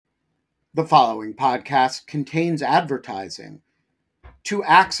The following podcast contains advertising. To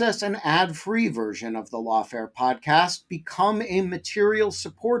access an ad-free version of the Lawfare podcast, become a material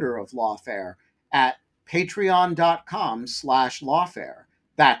supporter of Lawfare at patreon.com/lawfare.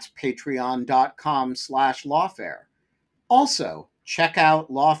 That's patreon.com/lawfare. Also, check out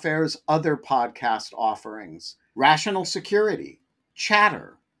Lawfare's other podcast offerings: Rational Security,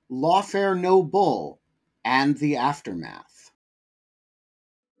 Chatter, Lawfare No Bull, and The Aftermath.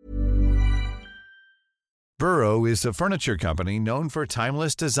 Burrow is a furniture company known for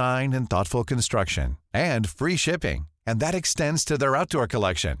timeless design and thoughtful construction, and free shipping, and that extends to their outdoor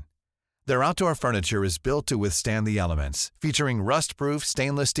collection. Their outdoor furniture is built to withstand the elements, featuring rust-proof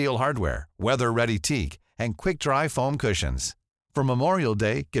stainless steel hardware, weather-ready teak, and quick-dry foam cushions. For Memorial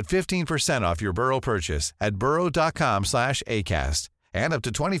Day, get 15% off your Burrow purchase at burrow.com/acast, and up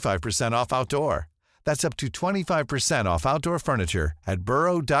to 25% off outdoor. That's up to 25% off outdoor furniture at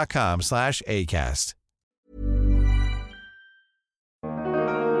burrow.com/acast.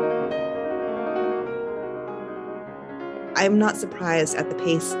 I'm not surprised at the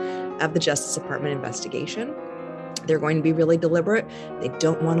pace of the Justice Department investigation. They're going to be really deliberate. They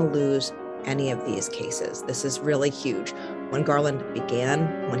don't want to lose any of these cases. This is really huge. When Garland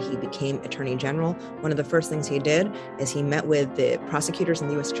when he became Attorney General, one of the first things he did is he met with the prosecutors in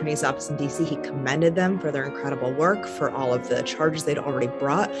the U.S. Attorney's Office in D.C. He commended them for their incredible work, for all of the charges they'd already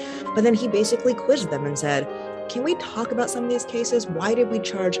brought. But then he basically quizzed them and said, can we talk about some of these cases? Why did we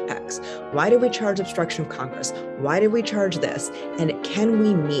charge X? Why did we charge obstruction of Congress? Why did we charge this? And can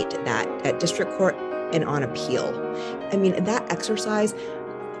we meet that at district court and on appeal? I mean, that exercise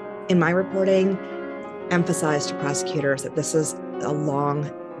in my reporting emphasized to prosecutors that this is a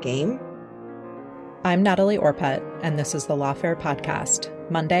long game. I'm Natalie Orpett, and this is the Lawfare Podcast,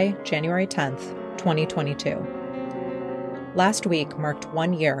 Monday, January 10th, 2022. Last week marked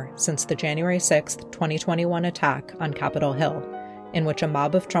 1 year since the January 6th, 2021 attack on Capitol Hill, in which a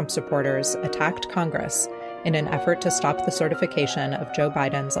mob of Trump supporters attacked Congress in an effort to stop the certification of Joe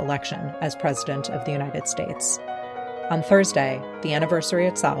Biden's election as President of the United States. On Thursday, the anniversary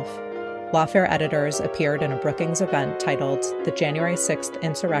itself, Lawfare editors appeared in a Brookings event titled The January 6th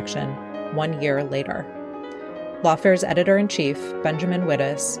Insurrection, 1 Year Later. Lawfare's editor-in-chief, Benjamin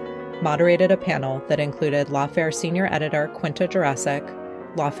Wittes, moderated a panel that included Lawfare senior editor Quinta Jurecic,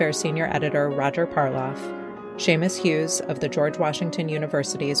 Lawfare senior editor Roger Parloff, Seamus Hughes of the George Washington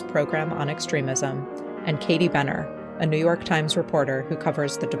University's Program on Extremism, and Katie Benner, a New York Times reporter who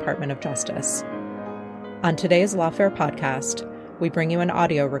covers the Department of Justice. On today's Lawfare podcast, we bring you an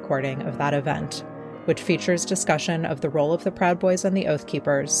audio recording of that event, which features discussion of the role of the Proud Boys and the Oath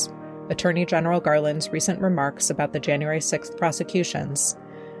Keepers, Attorney General Garland's recent remarks about the January 6th prosecutions,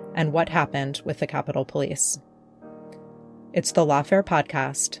 and what happened with the Capitol Police. It's the Lawfare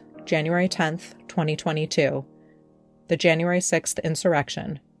Podcast, January 10th, 2022, the January 6th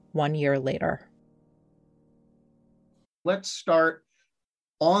Insurrection, 1 year later. Let's start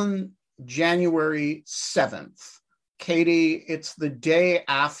on January 7th. Katie, it's the day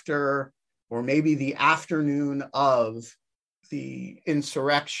after, or maybe the afternoon of the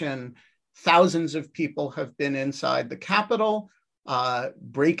insurrection. Thousands of people have been inside the Capitol,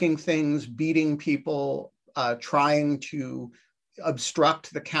 breaking things, beating people, trying to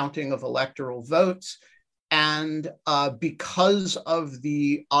obstruct the counting of electoral votes. And because of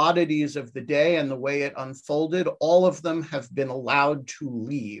the oddities of the day and the way it unfolded, all of them have been allowed to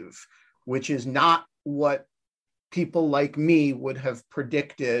leave, which is not what people like me would have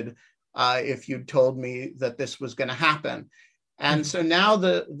predicted if you'd told me that this was going to happen. And so now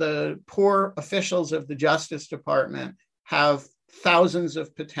the poor officials of the Justice Department have thousands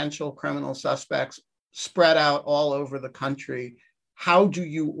of potential criminal suspects spread out all over the country. How do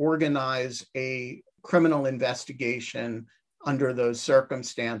you organize a criminal investigation under those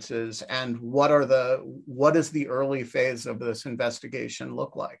circumstances? And what does the early phase of this investigation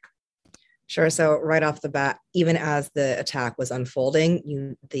look like? Sure. So right off the bat, even as the attack was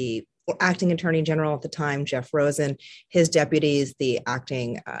unfolding, the acting attorney general at the time, Jeff Rosen, his deputies, the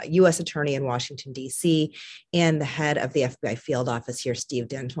acting U.S. attorney in Washington, D.C., and the head of the FBI field office here, Steve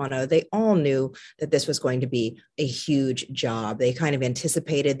D'Antuono, they all knew that this was going to be a huge job. They kind of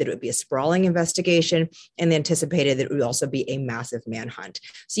anticipated that it would be a sprawling investigation, and they anticipated that it would also be a massive manhunt.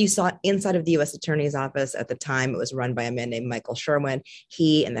 So you saw inside of the U.S. attorney's office at the time, it was run by a man named Michael Sherwin.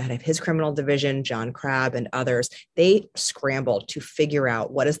 He and the head of his criminal division, John Crabb, and others, they scrambled to figure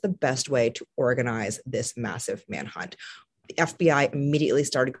out what is the best way to organize this massive manhunt. The FBI immediately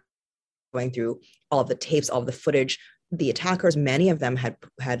started going through all of the tapes, all of the footage. The attackers, many of them had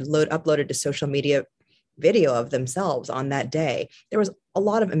uploaded to social media video of themselves on that day. There was a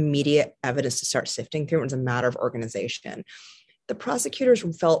lot of immediate evidence to start sifting through. It was a matter of organization. The prosecutors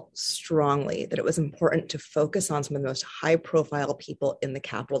felt strongly that it was important to focus on some of the most high-profile people in the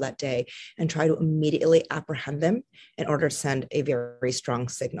Capitol that day and try to immediately apprehend them in order to send a very strong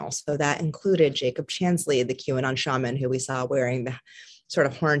signal. So that included Jacob Chansley, the QAnon shaman who we saw wearing the sort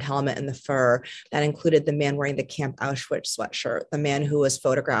of horned helmet and the fur. That included the man wearing the Camp Auschwitz sweatshirt, the man who was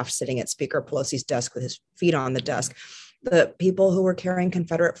photographed sitting at Speaker Pelosi's desk with his feet on the desk, the people who were carrying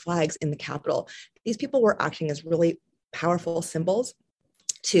Confederate flags in the Capitol. These people were acting as really powerful symbols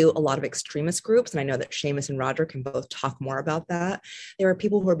to a lot of extremist groups. And I know that Seamus and Roger can both talk more about that. There were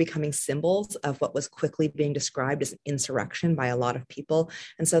people who were becoming symbols of what was quickly being described as an insurrection by a lot of people.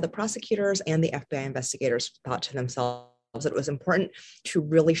 And so the prosecutors and the FBI investigators thought to themselves that it was important to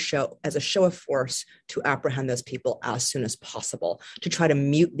really show, as a show of force, to apprehend those people as soon as possible, to try to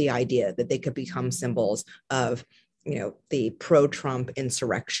mute the idea that they could become symbols of the pro-Trump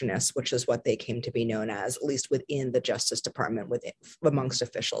insurrectionists, which is what they came to be known as, at least within the Justice Department, amongst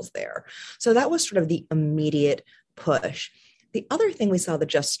officials there. So that was sort of the immediate push. The other thing we saw the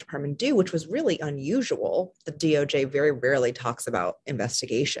Justice Department do, which was really unusual, the DOJ very rarely talks about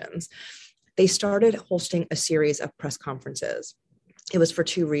investigations, they started hosting a series of press conferences. It was for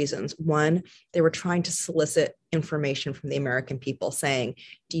two reasons. One, they were trying to solicit information from the American people saying,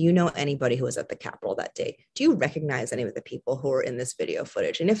 do you know anybody who was at the Capitol that day? Do you recognize any of the people who are in this video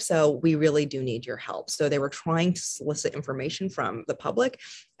footage? And if so, we really do need your help. So they were trying to solicit information from the public.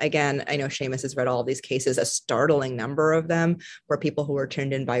 Again, I know Seamus has read all of these cases. A startling number of them were people who were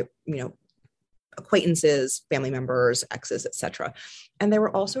turned in by, acquaintances, family members, exes, etc. And they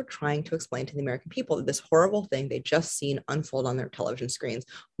were also trying to explain to the American people that this horrible thing they'd just seen unfold on their television screens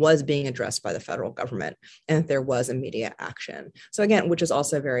was being addressed by the federal government and that there was immediate action. So again, which is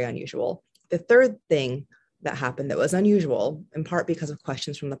also very unusual. The third thing that happened that was unusual, in part because of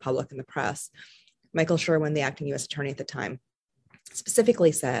questions from the public and the press, Michael Sherwin, the acting U.S. attorney at the time,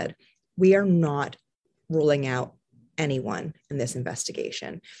 specifically said, we are not ruling out anyone in this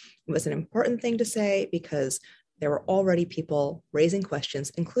investigation. It was an important thing to say because there were already people raising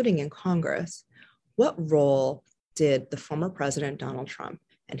questions, including in Congress. What role did the former president, Donald Trump,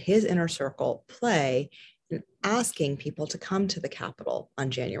 and his inner circle play in asking people to come to the Capitol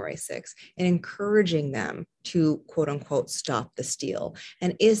on January 6th and encouraging them to, quote unquote, stop the steal?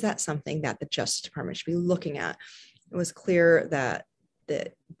 And is that something that the Justice Department should be looking at? It was clear that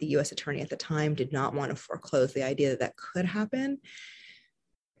the U.S. attorney at the time did not want to foreclose the idea that that could happen.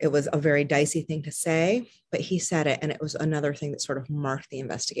 It was a very dicey thing to say, but he said it, and it was another thing that sort of marked the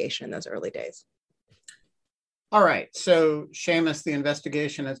investigation in those early days. All right. So, Seamus, the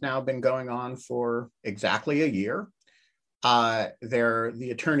investigation has now been going on for exactly a year. The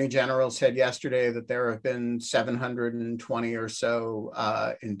Attorney General said yesterday that there have been 720 or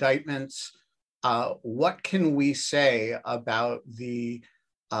so indictments. What can we say about the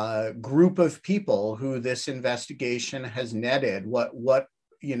group of people who this investigation has netted?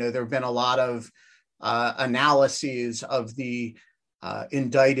 There have been a lot of analyses of the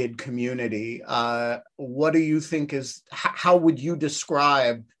indicted community. What do you think how would you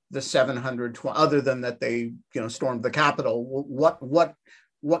describe the 720, other than that they, stormed the Capitol?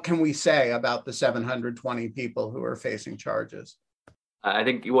 What can we say about the 720 people who are facing charges? I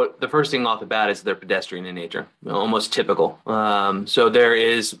think the first thing off the bat is they're pedestrian in nature, almost typical. So there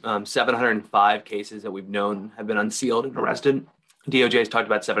is 705 cases that we've known have been unsealed and arrested. DOJ has talked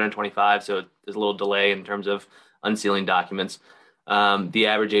about 725, so there's a little delay in terms of unsealing documents. The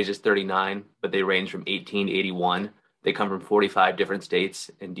average age is 39, but they range from 18 to 81. They come from 45 different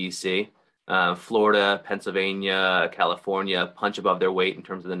states in D.C. Florida, Pennsylvania, California punch above their weight in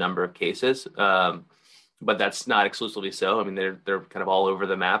terms of the number of cases. But that's not exclusively so. I mean, they're kind of all over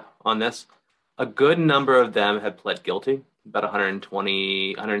the map on this. A good number of them have pled guilty, about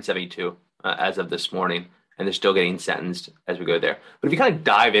 172 as of this morning, and they're still getting sentenced as we go there. But if you kind of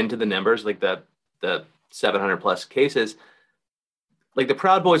dive into the numbers, like the 700 plus cases, like the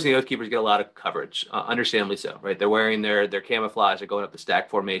Proud Boys and the Oath Keepers get a lot of coverage, understandably so, right? They're wearing their camouflage, they're going up the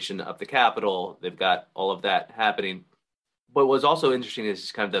stack formation of the Capitol. They've got all of that happening. But what's also interesting is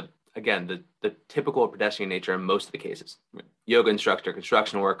just kind of the typical pedestrian nature in most of the cases. Yoga instructor,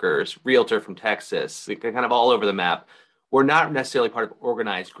 construction workers, realtor from Texas, kind of all over the map, were not necessarily part of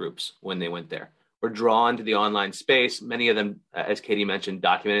organized groups when they went there. Were drawn to the online space. Many of them, as Katie mentioned,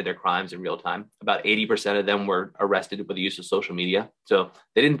 documented their crimes in real time. About 80% of them were arrested with the use of social media. So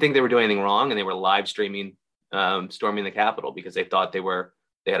they didn't think they were doing anything wrong, and they were live streaming, storming the Capitol because they thought they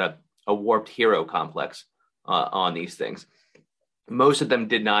had a warped hero complex on these things. Most of them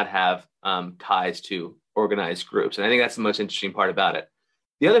did not have ties to organized groups. And I think that's the most interesting part about it.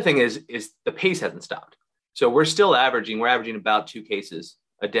 The other thing is the pace hasn't stopped. So we're averaging about 2 cases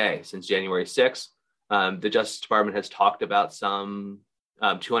a day since January 6th. The Justice Department has talked about some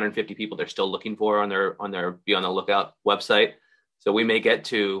 250 people they're still looking for on their Be on the Lookout website. So we may get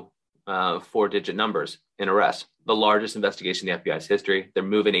to 4-digit numbers in arrests, the largest investigation in the FBI's history. They're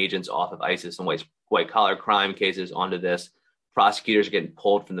moving agents off of ISIS and white collar crime cases onto this. Prosecutors are getting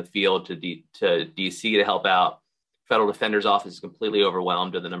pulled from the field to DC to help out. Federal Defender's Office is completely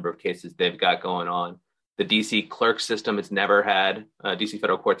overwhelmed with the number of cases they've got going on. The DC clerk system has never had, DC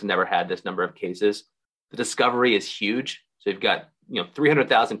federal courts never had this number of cases. The discovery is huge. So you've got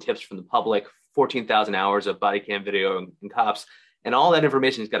 300,000 tips from the public, 14,000 hours of body cam video and cops, and all that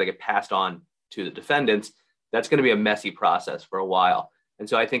information has got to get passed on to the defendants. That's going to be a messy process for a while. And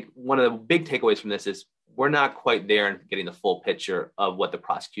so I think one of the big takeaways from this is we're not quite there in getting the full picture of what the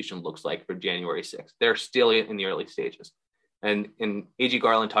prosecution looks like for January 6th. They're still in the early stages. And AG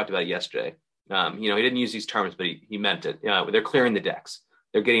Garland talked about it yesterday. He didn't use these terms, but he meant it. They're clearing the decks.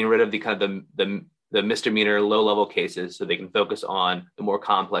 They're getting rid of the kind of the misdemeanor low-level cases so they can focus on the more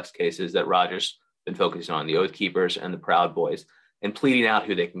complex cases that Roger's been focusing on, the Oath Keepers and the Proud Boys, and pleading out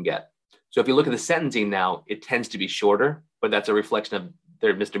who they can get. So if you look at the sentencing now, it tends to be shorter, but that's a reflection of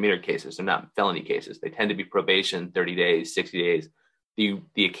their misdemeanor cases. They're not felony cases. They tend to be probation, 30 days, 60 days,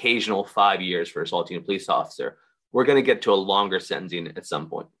 the occasional 5 years for assaulting a police officer. We're going to get to a longer sentencing at some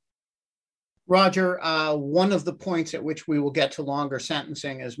point. Roger, one of the points at which we will get to longer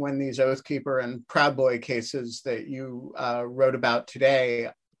sentencing is when these Oath Keeper and Proud Boy cases that you wrote about today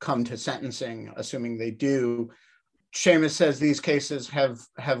come to sentencing, assuming they do. Seamus says these cases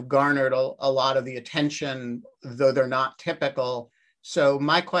have garnered a lot of the attention, though they're not typical. So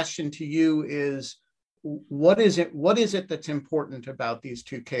my question to you is, what is it that's important about these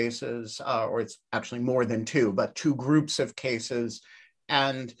 2 cases, or it's actually more than 2, but 2 groups of cases,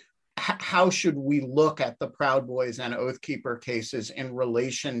 and how should we look at the Proud Boys and Oath Keeper cases in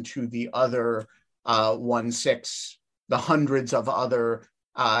relation to the other the hundreds of other,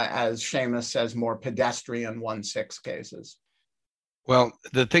 as Seamus says, more pedestrian 1-6 cases? Well,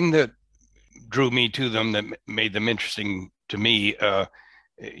 the thing that drew me to them, that made them interesting to me,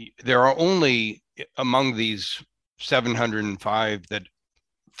 there are only among these 705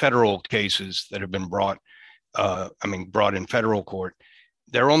 federal cases that have been brought in federal court.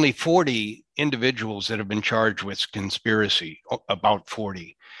 There are only 40 individuals that have been charged with conspiracy, about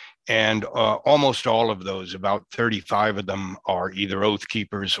 40. And almost all of those, about 35 of them, are either Oath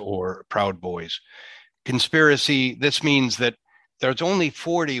Keepers or Proud Boys. Conspiracy, this means that there's only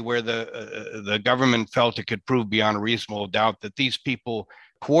 40 where the government felt it could prove beyond a reasonable doubt that these people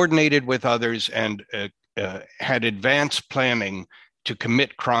coordinated with others and had advanced planning to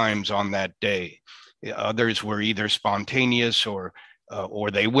commit crimes on that day. Others were either spontaneous or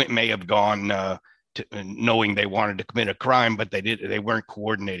they may have gone knowing they wanted to commit a crime, but they weren't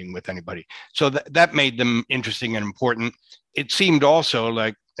coordinating with anybody. So that made them interesting and important. It seemed also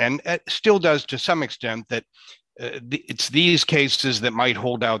like, and it still does to some extent, that it's these cases that might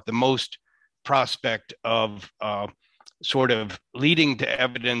hold out the most prospect of sort of leading to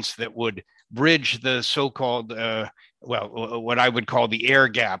evidence that would bridge the so-called, what I would call the air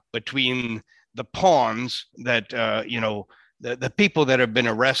gap between the pawns that, the people that have been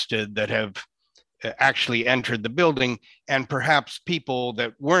arrested that have actually entered the building, and perhaps people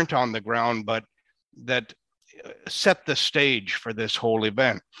that weren't on the ground, but that set the stage for this whole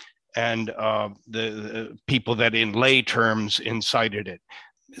event, and the people that in lay terms incited it.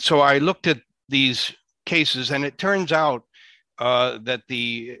 So I looked at these cases, and it turns out that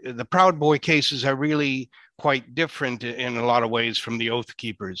the Proud Boy cases are really quite different in a lot of ways from the Oath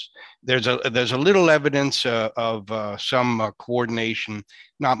Keepers. There's a little evidence of some coordination,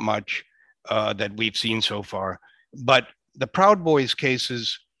 not much, that we've seen so far. But the Proud Boys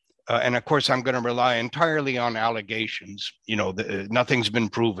cases, and of course, I'm going to rely entirely on allegations. Nothing's been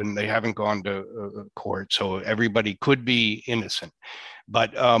proven. They haven't gone to court, so everybody could be innocent.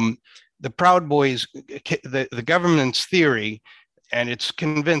 But the Proud Boys, the government's theory, and it's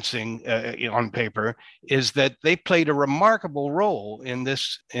convincing on paper, is that they played a remarkable role in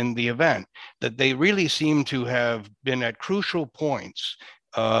the event, that they really seem to have been at crucial points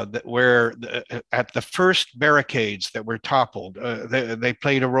at the first barricades that were toppled. They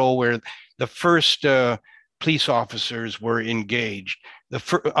played a role where the first police officers were engaged,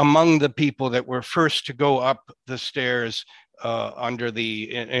 among the people that were first to go up the stairs under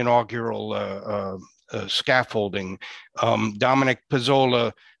the inaugural scaffolding. Dominic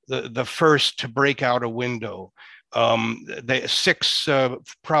Pizzola, the first to break out a window. The six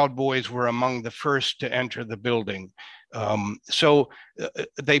Proud Boys were among the first to enter the building. So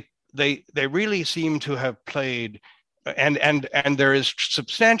they really seem to have played, and there is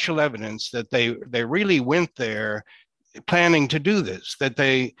substantial evidence that they really went there planning to do this, that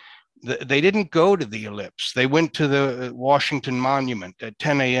they didn't go to the Ellipse. They went to the Washington Monument at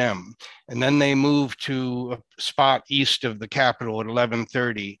 10 a.m. and then they moved to a spot east of the Capitol at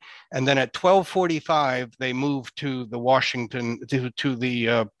 11:30, and then at 12:45 they moved to the Washington to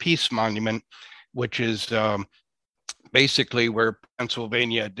the Peace Monument, which is basically where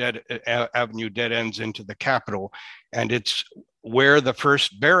Pennsylvania Avenue dead ends into the Capitol, and it's where the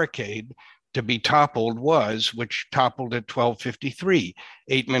first barricade to be toppled was, which toppled at 12:53,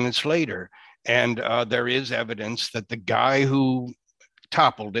 8 minutes later. And there is evidence that the guy who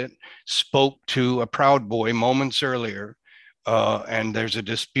toppled it spoke to a Proud Boy moments earlier, and there's a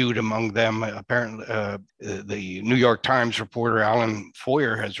dispute among them. Apparently, the New York Times reporter Alan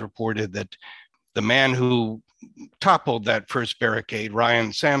Foyer has reported that the man who toppled that first barricade,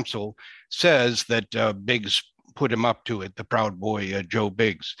 Ryan Samsel, says that Biggs put him up to it, the Proud Boy, Joe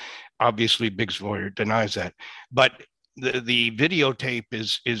Biggs. Obviously, Biggs' lawyer denies that. But the videotape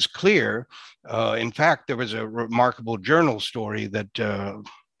is clear. In fact, there was a remarkable journal story that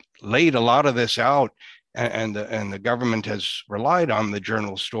laid a lot of this out, and the government has relied on the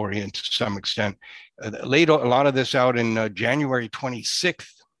journal story and to some extent laid a lot of this out in January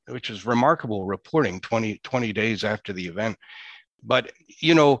 26th, which is remarkable reporting 20 days after the event. But,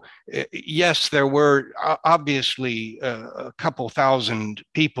 you know, yes, there were obviously a couple thousand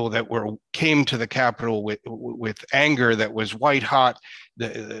people that came to the Capitol with anger that was white hot,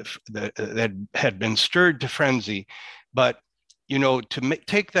 that had been stirred to frenzy. But, you know, to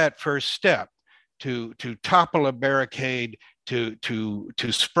take that first step, to topple a barricade, to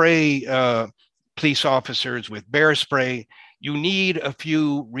spray police officers with bear spray, you need a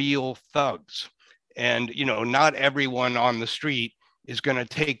few real thugs. And, you know, not everyone on the street is going to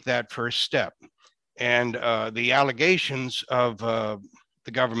take that first step. And the allegations of the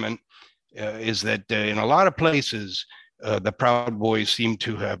government is that in a lot of places, the Proud Boys seem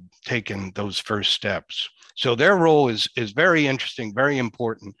to have taken those first steps. So their role is very interesting, very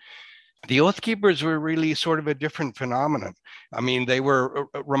important. The Oath Keepers were really sort of a different phenomenon. I mean, they were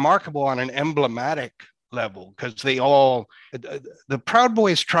remarkable on an emblematic level because the Proud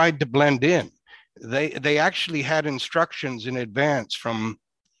Boys tried to blend in. They actually had instructions in advance from,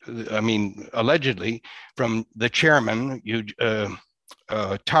 allegedly from the chairman, Enrique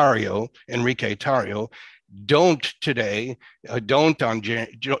Tarrio. Don't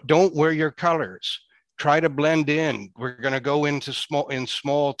wear your colors. Try to blend in. We're going to go into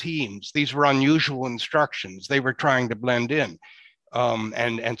small teams. These were unusual instructions. They were trying to blend in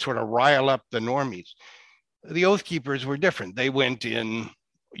and sort of rile up the normies. The Oath Keepers were different. They went in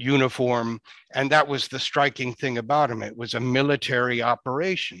uniform, and that was the striking thing about them. It was a military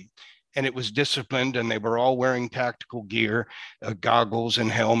operation, and it was disciplined, and they were all wearing tactical gear, goggles and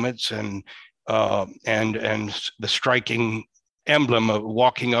helmets, and the striking emblem of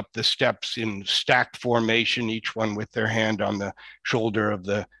walking up the steps in stacked formation, each one with their hand on the shoulder of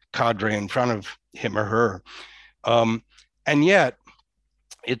the cadre in front of him or her. And yet,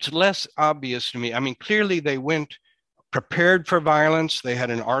 it's less obvious to me. I mean, clearly they went prepared for violence. They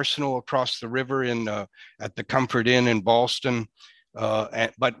had an arsenal across the river at the Comfort Inn in Boston.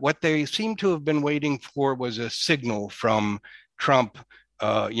 But what they seem to have been waiting for was a signal from Trump,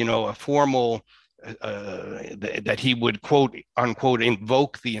 a formal, that he would, quote unquote,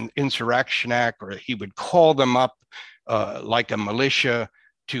 invoke the Insurrection Act, or he would call them up like a militia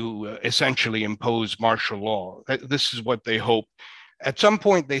to essentially impose martial law. This is what they hope. At some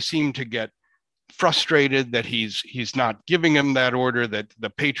point, they seem to get frustrated that he's not giving them that order, that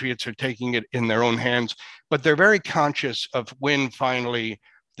the patriots are taking it in their own hands. But they're very conscious of when finally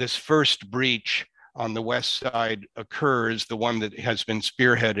this first breach on the west side occurs, the one that has been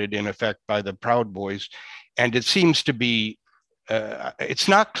spearheaded in effect by the Proud Boys. And it seems to be, it's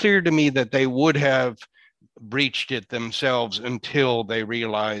not clear to me that they would have breached it themselves until they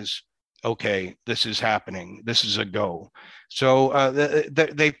realize, okay, this is happening. This is a go. So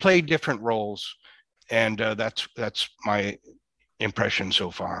they play different roles, and that's my impression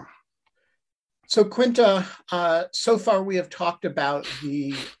so far. So Quinta, so far we have talked about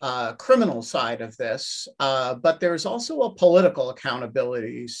the criminal side of this, but there's also a political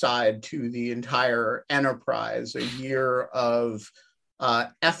accountability side to the entire enterprise, a year of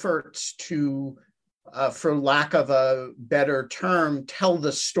efforts to, for lack of a better term, tell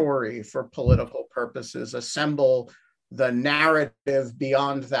the story for political purposes, assemble the narrative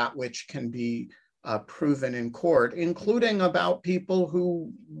beyond that which can be proven in court, including about people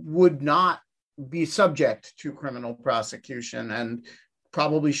who would not be subject to criminal prosecution and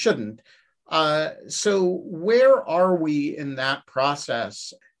probably shouldn't. So where are we in that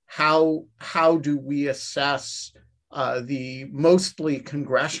process? How do we assess the mostly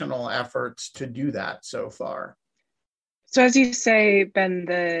congressional efforts to do that so far? So as you say, Ben,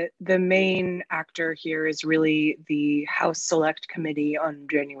 the main actor here is really the House Select Committee on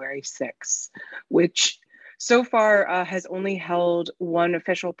January 6th, which so far has only held one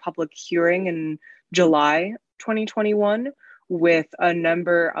official public hearing in July 2021 with a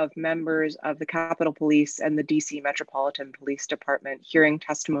number of members of the Capitol Police and the DC Metropolitan Police Department hearing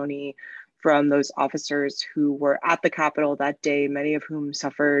testimony from those officers who were at the Capitol that day, many of whom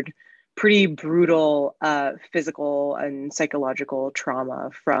suffered pretty brutal physical and psychological trauma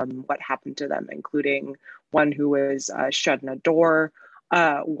from what happened to them, including one who was shut in a door,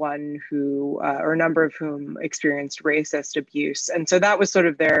 one who, or a number of whom experienced racist abuse. And so that was sort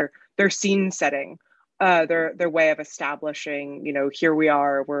of their scene setting, their way of establishing, here we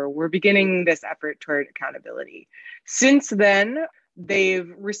are, we're beginning this effort toward accountability. Since then, they've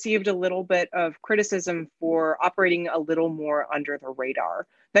received a little bit of criticism for operating a little more under the radar.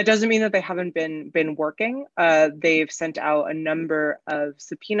 That doesn't mean that they haven't been working. They've sent out a number of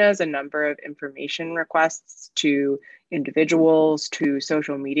subpoenas, a number of information requests to individuals, to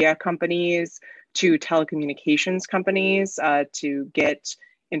social media companies, to telecommunications companies to get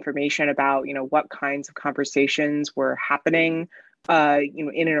information about, what kinds of conversations were happening, in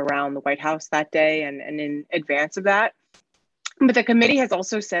and around the White House that day and in advance of that. But the committee has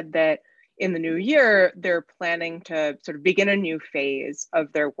also said that in the new year, they're planning to sort of begin a new phase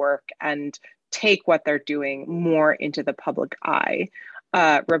of their work and take what they're doing more into the public eye.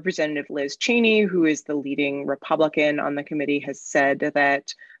 Representative Liz Cheney, who is the leading Republican on the committee, has said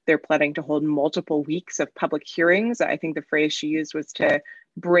that they're planning to hold multiple weeks of public hearings. I think the phrase she used was to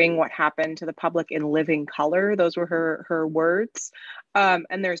bring what happened to the public in living color. Those were her words. And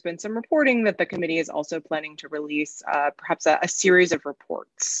there's been some reporting that the committee is also planning to release perhaps a series of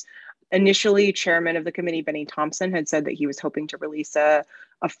reports. Initially, chairman of the committee, Benny Thompson, had said that he was hoping to release a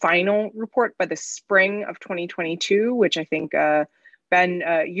final report by the spring of 2022, which I think, Ben,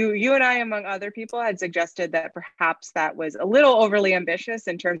 you and I, among other people, had suggested that perhaps that was a little overly ambitious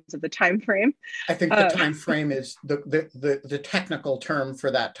in terms of the time frame. I think the time frame is, the technical term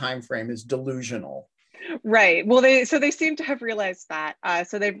for that time frame is delusional. Right. Well, they seem to have realized that.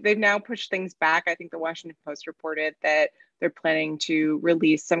 So they've now pushed things back. I think the Washington Post reported that they're planning to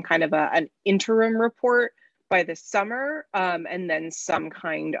release some kind of an interim report by the summer, and then some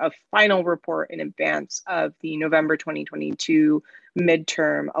kind of final report in advance of the November 2022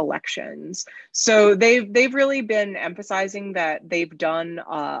 midterm elections. So they've really been emphasizing that they've done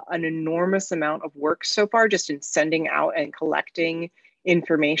an enormous amount of work so far just in sending out and collecting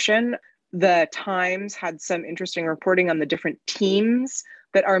information. The Times had some interesting reporting on the different teams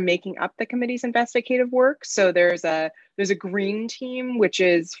that are making up the committee's investigative work. So there's a green team, which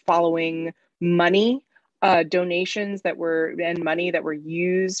is following money, donations and money that were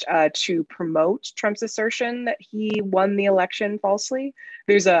used to promote Trump's assertion that he won the election falsely.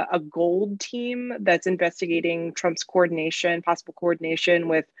 There's a gold team that's investigating Trump's possible coordination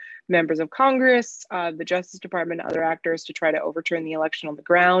with members of Congress, the Justice Department, other actors to try to overturn the election on the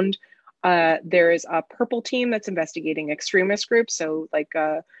ground. There is a purple team that's investigating extremist groups. So like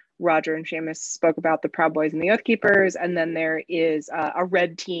Roger and Seamus spoke about the Proud Boys and the Oath Keepers. And then there is a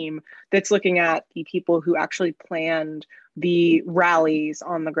red team that's looking at the people who actually planned the rallies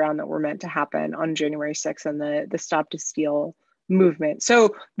on the ground that were meant to happen on January 6th and the Stop to Steal movement.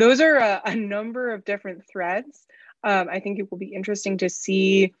 So those are a number of different threads. I think it will be interesting to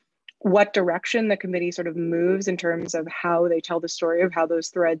see what direction the committee sort of moves in terms of how they tell the story of how those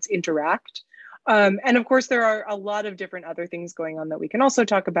threads interact. And of course, there are a lot of different other things going on that we can also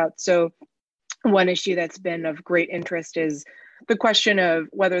talk about. So one issue that's been of great interest is the question of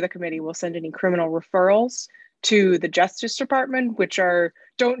whether the committee will send any criminal referrals to the Justice Department, which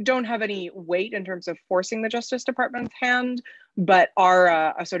don't have any weight in terms of forcing the Justice Department's hand, but are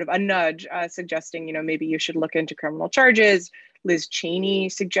a sort of a nudge suggesting, maybe you should look into criminal charges. Liz Cheney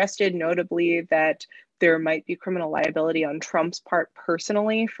suggested notably that there might be criminal liability on Trump's part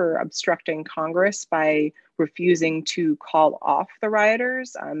personally for obstructing Congress by refusing to call off the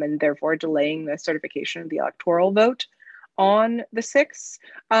rioters and therefore delaying the certification of the electoral vote on the 6th.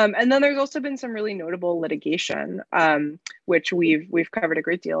 And then there's also been some really notable litigation, which we've covered a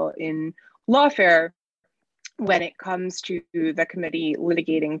great deal in Lawfare when it comes to the committee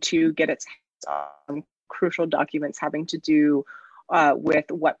litigating to get its crucial documents having to do with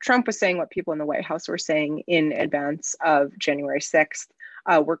what Trump was saying, what people in the White House were saying in advance of January 6th.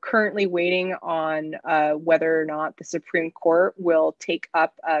 We're currently waiting on whether or not the Supreme Court will take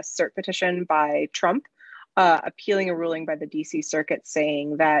up a cert petition by Trump, appealing a ruling by the DC Circuit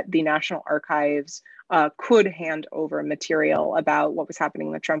saying that the National Archives could hand over material about what was happening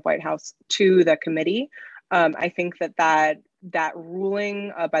in the Trump White House to the committee. I think that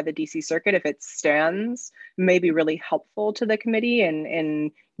ruling by the DC Circuit, if it stands, may be really helpful to the committee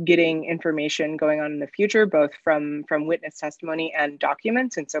in getting information going on in the future, both from witness testimony and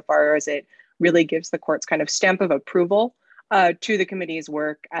documents, insofar as it really gives the court's kind of stamp of approval to the committee's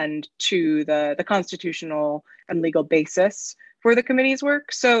work and to the constitutional and legal basis for the committee's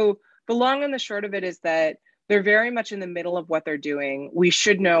work. So the long and the short of it is that they're very much in the middle of what they're doing. We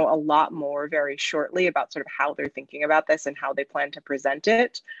should know a lot more very shortly about sort of how they're thinking about this and how they plan to present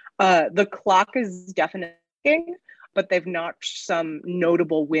it. The clock is definitely ticking, but they've notched some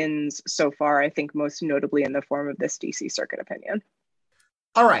notable wins so far, I think most notably in the form of this DC Circuit opinion.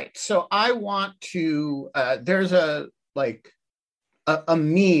 All right, so I want to, there's a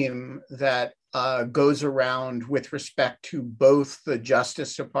meme that goes around with respect to both the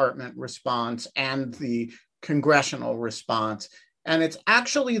Justice Department response and the congressional response. And it's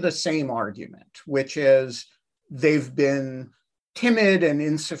actually the same argument, which is they've been timid and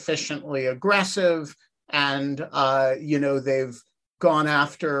insufficiently aggressive. And, they've gone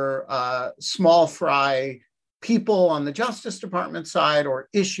after small fry people on the Justice Department side or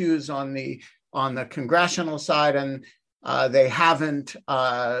issues on the congressional side. And they haven't,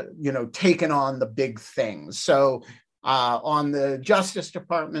 taken on the big things. So on the Justice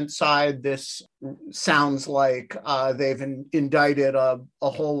Department side, this sounds like they've indicted a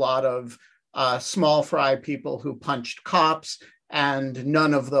whole lot of small fry people who punched cops and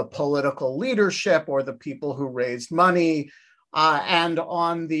none of the political leadership or the people who raised money. And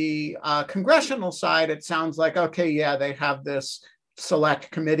on the congressional side, it sounds like, okay, yeah, they have this select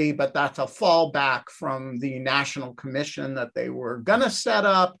committee, but that's a fallback from the National Commission that they were going to set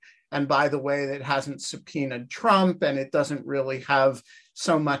up. And by the way, it hasn't subpoenaed Trump, and it doesn't really have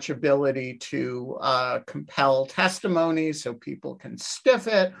so much ability to compel testimony so people can stiff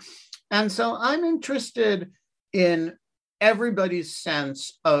it. And so I'm interested in everybody's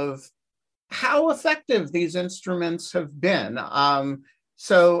sense of how effective these instruments have been.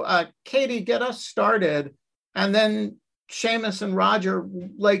 So Katie, get us started. And then Seamus and Roger,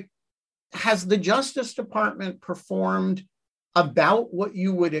 has the Justice Department performed about what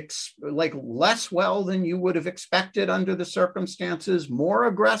you would less well than you would have expected under the circumstances, more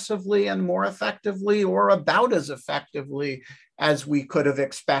aggressively and more effectively, or about as effectively as we could have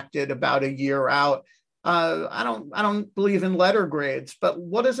expected about a year out? I don't believe in letter grades, but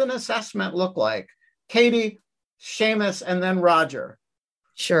what does an assessment look like? Katie, Seamus, and then Roger.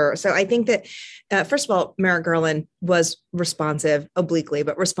 Sure. So I think that, first of all, Merrick Garland was responsive, obliquely,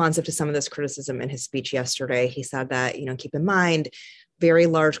 but responsive to some of this criticism in his speech yesterday. He said that, keep in mind, very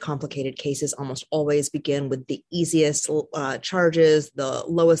large, complicated cases almost always begin with the easiest charges, the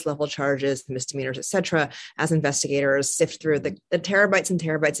lowest level charges, the misdemeanors, et cetera, as investigators sift through the terabytes and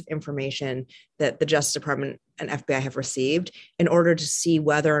terabytes of information that the Justice Department and FBI have received in order to see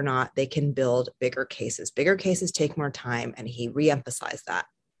whether or not they can build bigger cases. Bigger cases take more time, and he reemphasized that.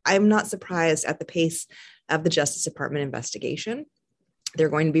 I'm not surprised at the pace of the Justice Department investigation. They're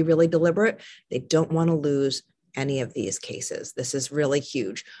going to be really deliberate. They don't want to lose any of these cases. This is really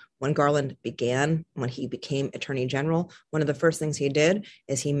huge. When he became Attorney General, one of the first things he did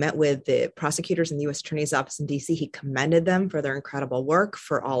is he met with the prosecutors in the U.S. Attorney's Office in D.C. He commended them for their incredible work,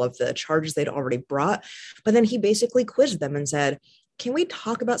 for all of the charges they'd already brought. But then he basically quizzed them and said, can we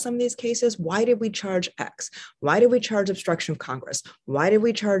talk about some of these cases? Why did we charge X? Why did we charge obstruction of Congress? Why did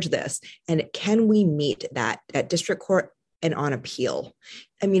we charge this? And can we meet that at district court and on appeal?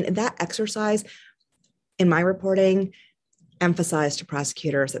 I mean, that exercise, in my reporting, emphasized to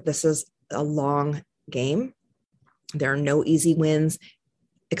prosecutors that this is a long game. There are no easy wins.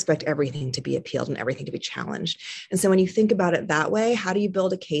 Expect everything to be appealed and everything to be challenged. And so when you think about it that way, how do you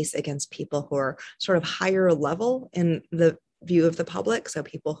build a case against people who are sort of higher level in the view of the public? So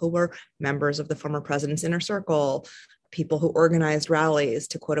people who were members of the former president's inner circle, people who organized rallies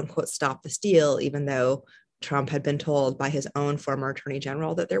to quote unquote stop the steal, even though Trump had been told by his own former attorney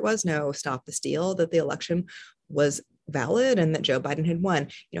general that there was no stop the steal, that the election was valid and that Joe Biden had won.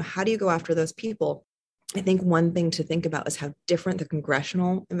 How do you go after those people? I think one thing to think about is how different the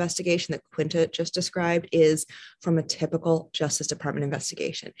congressional investigation that Quinta just described is from a typical Justice Department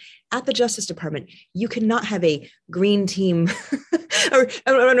investigation. At the Justice Department, you cannot have a green team, or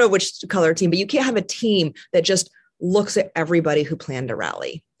I don't know which color team, but you can't have a team that just looks at everybody who planned a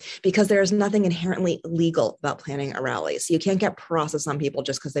rally, because there is nothing inherently illegal about planning a rally. So you can't get process on people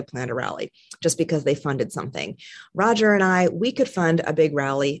just because they planned a rally, just because they funded something. Roger and I, we could fund a big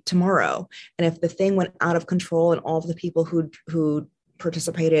rally tomorrow. And if the thing went out of control and all of the people who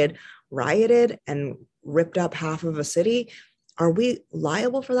participated rioted and ripped up half of a city, are we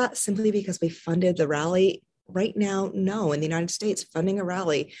liable for that simply because we funded the rally? Right now, no. In the United States, funding a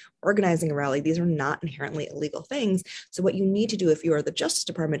rally, organizing a rally, these are not inherently illegal things. So what you need to do if you are the Justice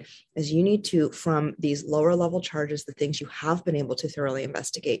Department is you need to, from these lower level charges, the things you have been able to thoroughly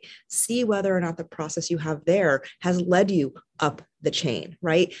investigate, see whether or not the process you have there has led you up the chain,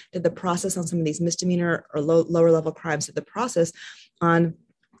 right? Did the process on some of these misdemeanor or lower level crimes, did the process on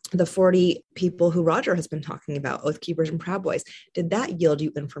the 40 people who Roger has been talking about, Oath Keepers and Proud Boys, did that yield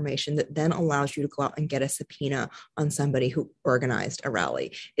you information that then allows you to go out and get a subpoena on somebody who organized a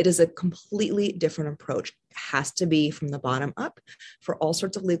rally? It is a completely different approach. It has to be from the bottom up for all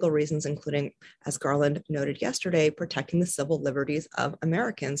sorts of legal reasons, including, as Garland noted yesterday, protecting the civil liberties of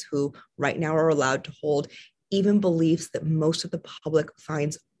Americans who right now are allowed to hold even beliefs that most of the public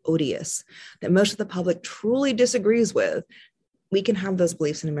finds odious, that most of the public truly disagrees with. We can have those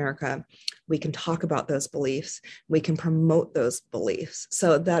beliefs in America. We can talk about those beliefs. We can promote those beliefs.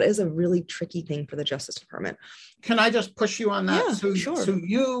 So that is a really tricky thing for the Justice Department. Can I just push you on that? Yeah, sure. So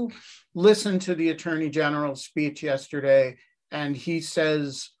you listened to the Attorney General's speech yesterday, and he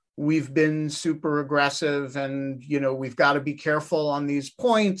says, we've been super aggressive and, we've got to be careful on these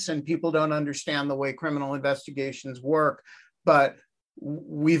points, and people don't understand the way criminal investigations work. But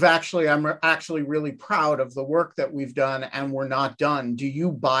I'm actually really proud of the work that we've done, and we're not done. Do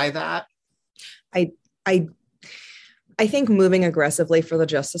you buy that? I think moving aggressively for the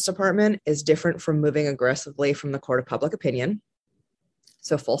Justice Department is different from moving aggressively from the court of public opinion.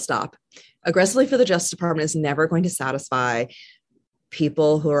 So full stop. Aggressively for the Justice Department is never going to satisfy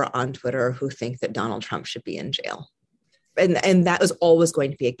people who are on Twitter who think that Donald Trump should be in jail. And that was always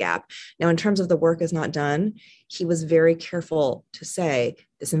going to be a gap. Now, in terms of the work is not done, he was very careful to say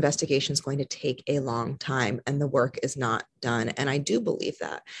this investigation is going to take a long time and the work is not done. And I do believe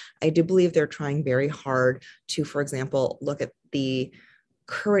that. I do believe they're trying very hard to, for example, look at the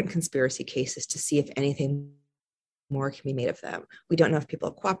current conspiracy cases to see if anything more can be made of them. We don't know if people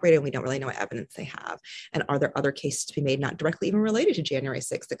have cooperated, and we don't really know what evidence they have. And are there other cases to be made not directly even related to January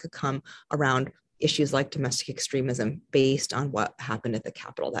 6th that could come around issues like domestic extremism based on what happened at the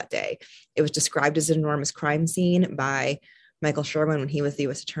Capitol that day? It was described as an enormous crime scene by Michael Sherwin when he was the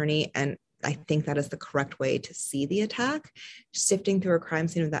U.S. attorney, and I think that is the correct way to see the attack. Sifting through a crime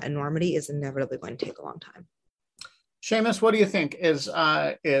scene of that enormity is inevitably going to take a long time. Seamus, what do you think? Is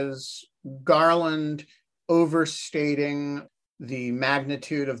Garland overstating the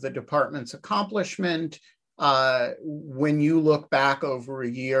magnitude of the department's accomplishment? When you look back over a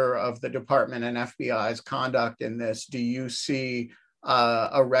year of the department and FBI's conduct in this, do you see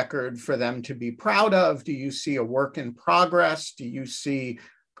a record for them to be proud of? Do you see a work in progress? Do you see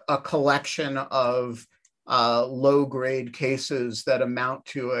a collection of low-grade cases that amount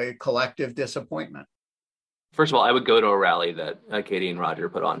to a collective disappointment? First of all, I would go to a rally that Katie and Roger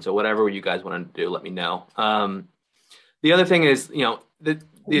put on. So whatever you guys want to do, let me know. The other thing is, the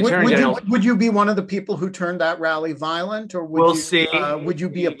Attorney General. Would you be one of the people who turned that rally violent, or would you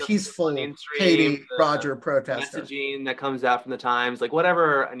be a peaceful Katie Roger protester? Messaging that comes out from the Times, like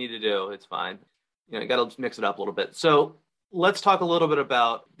whatever I need to do, it's fine. You got to mix it up a little bit. So let's talk a little bit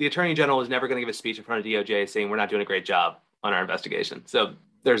about the Attorney General is never going to give a speech in front of DOJ saying we're not doing a great job on our investigation. So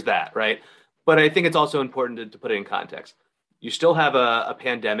there's that, right? But I think it's also important to put it in context. You still have a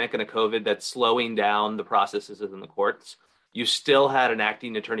pandemic and a COVID that's slowing down the processes in the courts. You still had an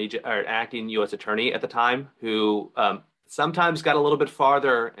acting U.S. attorney at the time who sometimes got a little bit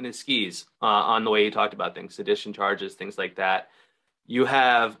farther in his skis on the way he talked about things, sedition charges, things like that. You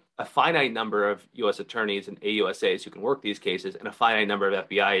have a finite number of U.S. attorneys and AUSAs who can work these cases, and a finite number of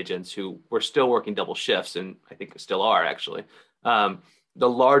FBI agents who were still working double shifts, and I think still are actually. The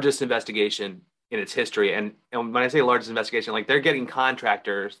largest investigation in its history, and when I say largest investigation, like they're getting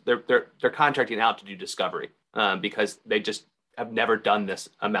contractors, they're contracting out to do discovery because they just have never done this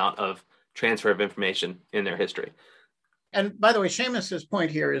amount of transfer of information in their history. And by the way, Seamus's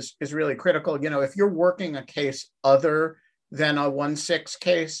point here is really critical. If you're working a case other than a 1-6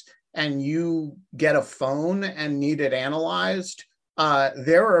 case and you get a phone and need it analyzed,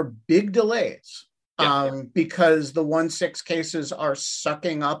 there are big delays. Because the 1-6 cases are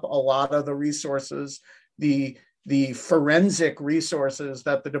sucking up a lot of the resources, the forensic resources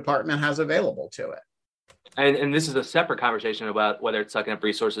that the department has available to it. And this is a separate conversation about whether it's sucking up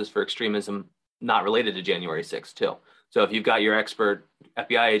resources for extremism not related to January 6th too. So if you've got your expert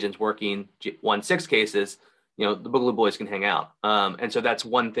FBI agents working 1-6 cases, the Boogaloo Boys can hang out. And so that's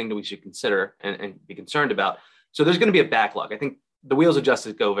one thing that we should consider and be concerned about. So there's going to be a backlog. I think the wheels of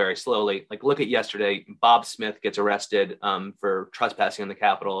justice go very slowly. Like, look at yesterday, Bob Smith gets arrested for trespassing on the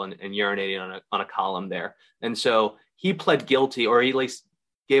Capitol and urinating on a column there. And so he pled guilty, or he at least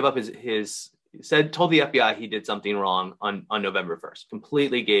gave up told the FBI he did something wrong on November 1st,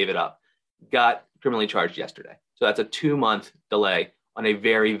 completely gave it up, got criminally charged yesterday. So that's a 2-month delay on a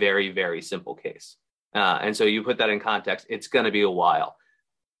very, very, very simple case. And so you put that in context, it's going to be a while.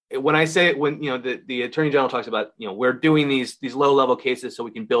 When the Attorney General talks about, we're doing these low level cases so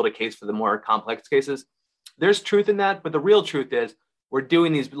we can build a case for the more complex cases, there's truth in that. But the real truth is we're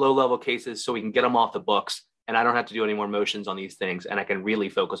doing these low level cases so we can get them off the books, and I don't have to do any more motions on these things, and I can really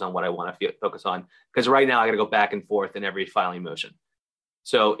focus on what I want to focus on. Because right now I got to go back and forth in every filing motion.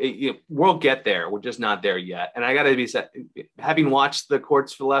 So we'll get there. We're just not there yet. And I got to be set. Having watched the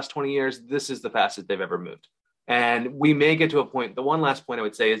courts for the last 20 years, this is the fastest they've ever moved. And we may get to a point. The one last point I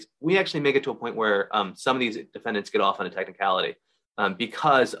would say is we actually may get to a point where some of these defendants get off on a technicality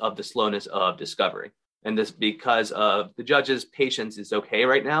because of the slowness of discovery. And this because of the judge's patience is okay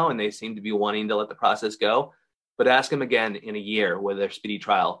right now, and they seem to be wanting to let the process go. But ask them again in a year where their speedy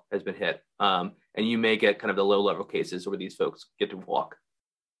trial has been hit. And you may get kind of the low-level cases where these folks get to walk.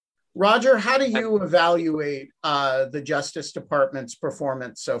 Roger, how do you evaluate the Justice Department's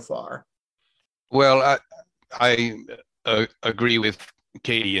performance so far? Well, I agree with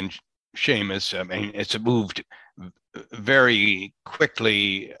Katie and Seamus. I mean, it's moved very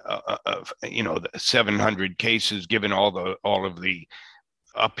quickly. The 700 cases, given all of the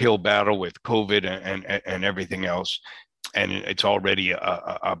uphill battle with COVID and everything else, and it's already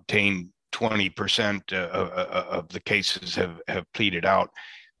obtained 20% of the cases have pleaded out.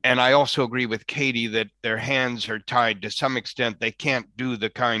 And I also agree with Katie that their hands are tied to some extent. They can't do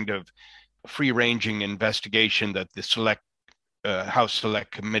the kind of free-ranging investigation that the House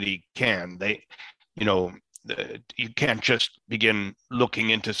Select Committee can. You can't just begin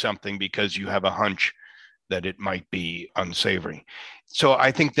looking into something because you have a hunch that it might be unsavory. So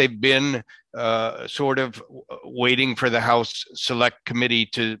I think they've been sort of waiting for the House Select Committee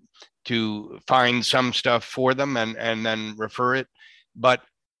to find some stuff for them and then refer it. But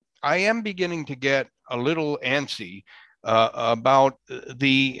I am beginning to get a little antsy about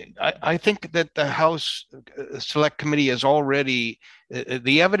I think that the House Select Committee is already,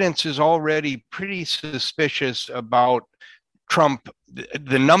 the evidence is already pretty suspicious about Trump,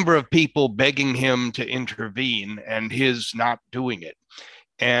 the number of people begging him to intervene and his not doing it.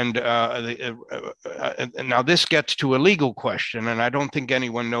 And now this gets to a legal question, and I don't think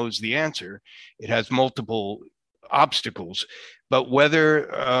anyone knows the answer. It has multiple obstacles. But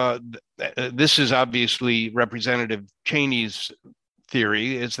whether this is obviously Representative Cheney's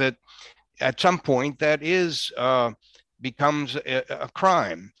theory, is that at some point that becomes a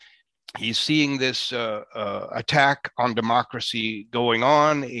crime. He's seeing this attack on democracy going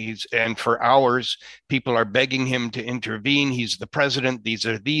on. And for hours, people are begging him to intervene. He's the president. These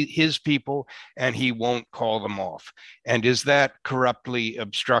are his people, and he won't call them off. And is that corruptly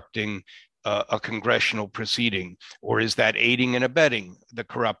obstructing a congressional proceeding, or is that aiding and abetting the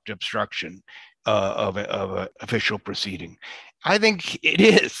corrupt obstruction of an official proceeding? I think it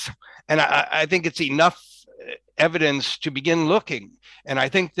is, and I think it's enough evidence to begin looking. And I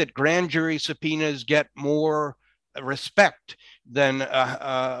think that grand jury subpoenas get more respect than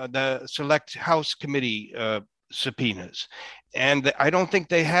the Select House Committee subpoenas, and I don't think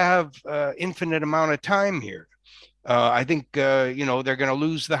they have infinite amount of time here. I think they're going to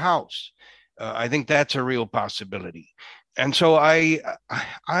lose the House. I think that's a real possibility, and so I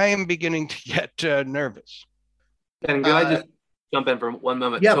am beginning to get nervous. And can I just jump in for one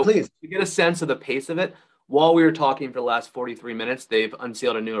moment? Yeah, please. To get a sense of the pace of it, while we were talking for the last 43 minutes, they've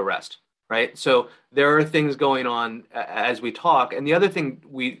unsealed a new arrest, right? So there are things going on as we talk. And the other thing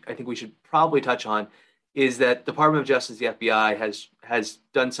I think we should probably touch on is that the Department of Justice, the FBI, has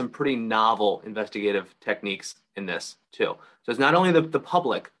done some pretty novel investigative techniques in this too. So it's not only the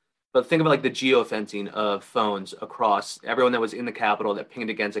public, but think of it like the geofencing of phones across everyone that was in the Capitol that pinged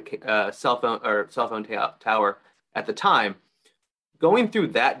against a cell phone tower at the time. Going through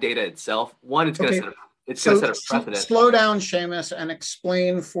that data itself, one, it's going to set a precedent. Slow down, Seamus, and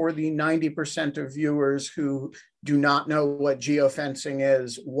explain for the 90% of viewers who do not know what geofencing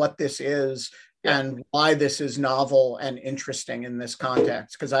is, what this is, and why this is novel and interesting in this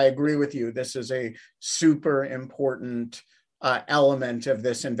context. Because I agree with you, this is a super important element of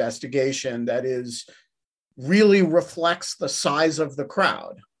this investigation that really reflects the size of the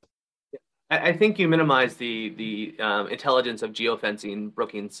crowd. I think you minimize the intelligence of geofencing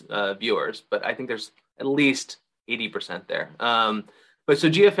Brookings viewers, but I think there's at least 80% there. But so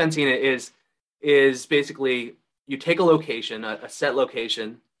geofencing is basically you take a location, a set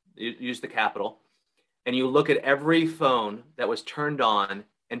location, use the capital, and you look at every phone that was turned on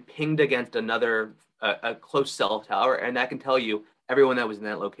and pinged against another a close cell tower, and that can tell you everyone that was in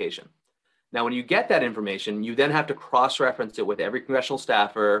that location. Now, when you get that information, you then have to cross-reference it with every congressional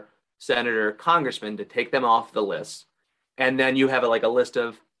staffer, senator, congressman to take them off the list. And then you have a list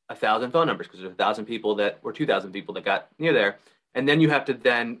of 1,000 phone numbers because there's 1,000 people or 2,000 people that got near there. And then you have to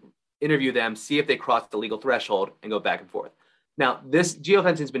then interview them, see if they cross the legal threshold, and go back and forth. Now, this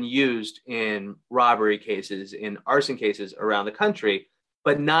geofencing has been used in robbery cases, in arson cases around the country,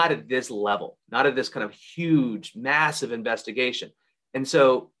 but not at this level, not at this kind of huge, massive investigation. And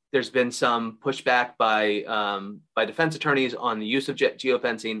so there's been some pushback by defense attorneys on the use of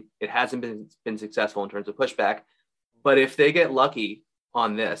geofencing. It hasn't been successful in terms of pushback. But if they get lucky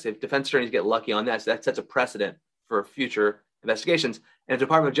on this, if defense attorneys get lucky on this, that sets a precedent for future investigations. And if the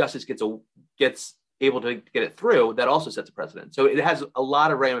Department of Justice gets able to get it through, that also sets a precedent. So it has a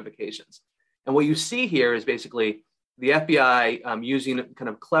lot of ramifications. And what you see here is basically the FBI using kind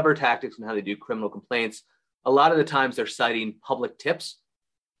of clever tactics on how they do criminal complaints. A lot of the times they're citing public tips.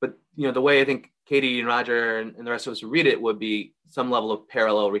 But the way I think Katie and Roger and the rest of us would read it would be some level of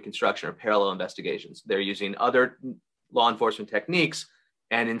parallel reconstruction or parallel investigations. They're using other law enforcement techniques,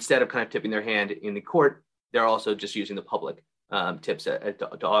 and instead of kind of tipping their hand in the court, they're also just using the public tips to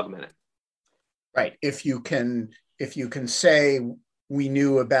augment it. Right. If you can say we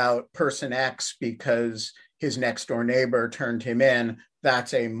knew about person X because his next door neighbor turned him in,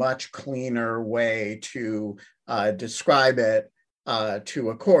 that's a much cleaner way to describe it to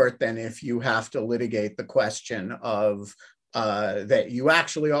a court than if you have to litigate the question of that you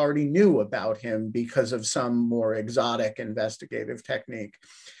actually already knew about him because of some more exotic investigative technique.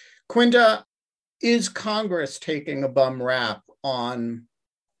 Quinta, is Congress taking a bum rap on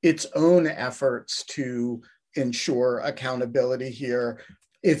its own efforts to ensure accountability here?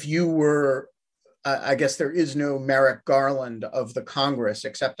 If you were, I guess there is no Merrick Garland of the Congress,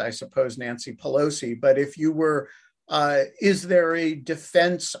 except I suppose Nancy Pelosi, but if you were, is there a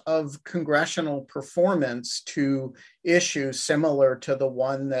defense of congressional performance to issues similar to the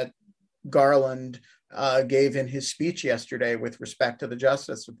one that Garland gave in his speech yesterday with respect to the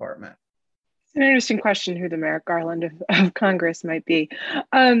Justice Department? It's an interesting question who the Merrick Garland of Congress might be.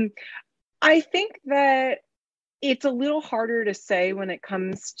 I think that it's a little harder to say when it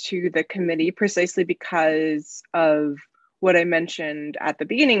comes to the committee, precisely because of what I mentioned at the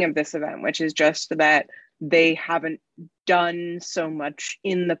beginning of this event, which is just that they haven't done so much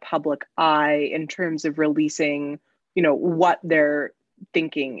in the public eye in terms of releasing, what their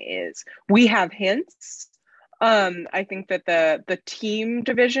thinking is. We have hints. I think that the team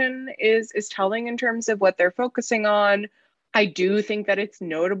division is telling in terms of what they're focusing on. I do think that it's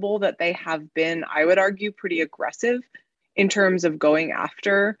notable that they have been, I would argue, pretty aggressive in terms of going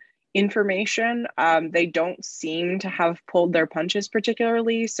after information. They don't seem to have pulled their punches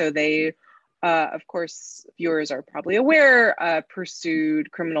particularly. So they, of course, viewers are probably aware,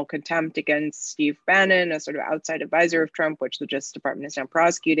 pursued criminal contempt against Steve Bannon, a sort of outside advisor of Trump, which the Justice Department is now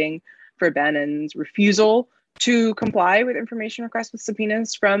prosecuting for Bannon's refusal to comply with information requests with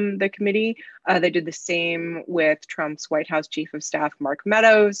subpoenas from the committee. They did the same with Trump's White House Chief of Staff, Mark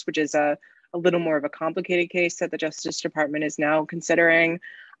Meadows, which is a little more of a complicated case that the Justice Department is now considering.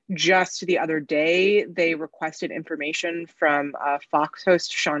 Just the other day, they requested information from Fox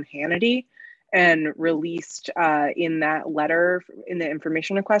host Sean Hannity and released in that letter, in the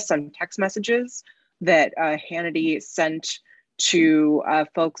information request, some text messages that Hannity sent to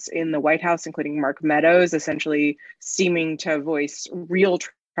folks in the White House, including Mark Meadows, essentially seeming to voice real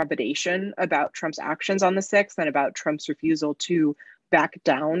trepidation about Trump's actions on the 6th and about Trump's refusal to back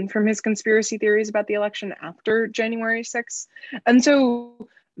down from his conspiracy theories about the election after January 6th. And so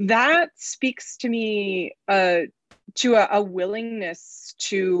that speaks to me to a willingness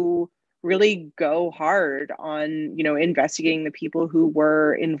to really go hard on, investigating the people who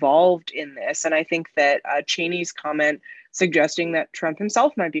were involved in this. And I think that Cheney's comment suggesting that Trump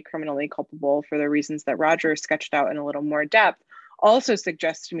himself might be criminally culpable for the reasons that Roger sketched out in a little more depth also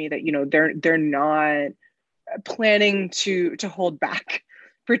suggests to me that, they're not planning to hold back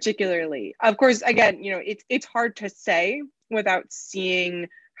particularly. Of course, again, it's hard to say without seeing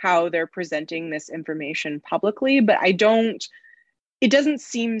how they're presenting this information publicly, but it doesn't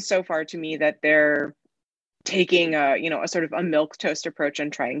seem so far to me that they're taking a sort of a milquetoast approach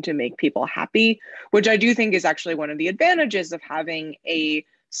and trying to make people happy, which I do think is actually one of the advantages of having a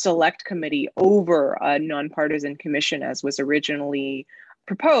select committee over a nonpartisan commission as was originally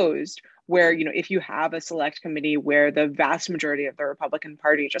proposed, where, if you have a select committee where the vast majority of the Republican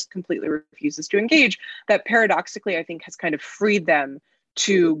Party just completely refuses to engage, that paradoxically, I think, has kind of freed them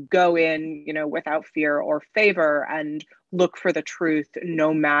to go in, without fear or favor and look for the truth,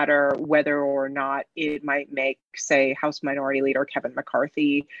 no matter whether or not it might make, say, House Minority Leader Kevin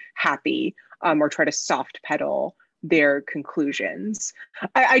McCarthy happy, or try to soft pedal their conclusions.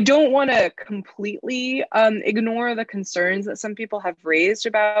 I don't want to completely ignore the concerns that some people have raised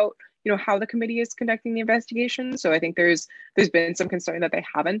about, how the committee is conducting the investigation. So I think there's been some concern that they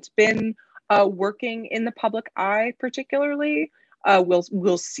haven't been working in the public eye particularly.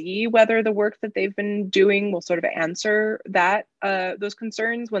 We'll see whether the work that they've been doing will sort of answer those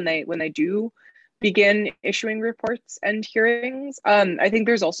concerns when they do begin issuing reports and hearings. I think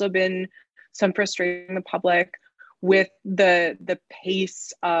there's also been some frustration in the public with the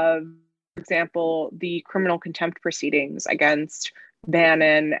pace of, for example, the criminal contempt proceedings against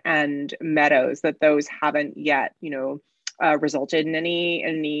Bannon and Meadows, that those haven't yet, resulted in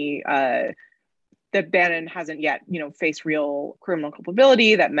any that Bannon hasn't yet, faced real criminal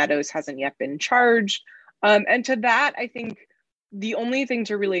culpability, that Meadows hasn't yet been charged. And to that, I think the only thing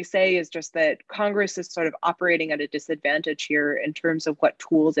to really say is just that Congress is sort of operating at a disadvantage here in terms of what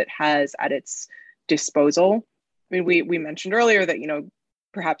tools it has at its disposal. I mean, we mentioned earlier that,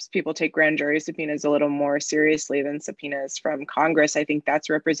 perhaps people take grand jury subpoenas a little more seriously than subpoenas from Congress. I think that's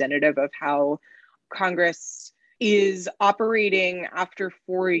representative of how Congress is operating after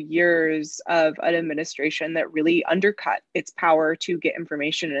 4 years of an administration that really undercut its power to get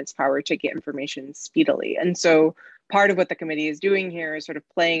information and its power to get information speedily. And so part of what the committee is doing here is sort of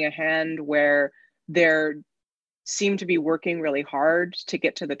playing a hand where they're seem to be working really hard to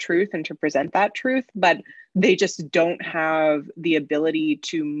get to the truth and to present that truth, but they just don't have the ability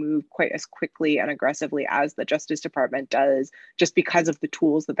to move quite as quickly and aggressively as the Justice Department does, just because of the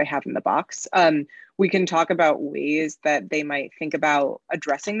tools that they have in the box. We can talk about ways that they might think about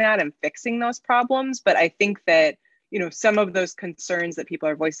addressing that and fixing those problems, but I think that some of those concerns that people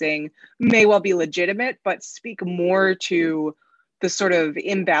are voicing may well be legitimate, but speak more to the sort of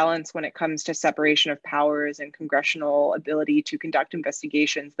imbalance when it comes to separation of powers and congressional ability to conduct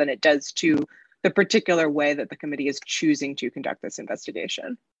investigations than it does to the particular way that the committee is choosing to conduct this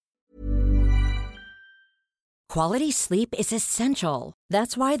investigation. Quality sleep is essential.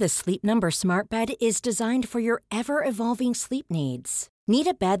 That's why the Sleep Number Smart Bed is designed for your ever-evolving sleep needs. Need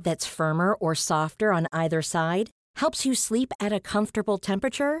a bed that's firmer or softer on either side? Helps you sleep at a comfortable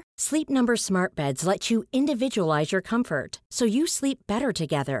temperature? Sleep Number Smart Beds let you individualize your comfort so you sleep better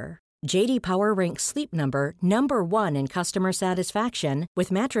together. J.D. Power ranks Sleep Number number 1 in customer satisfaction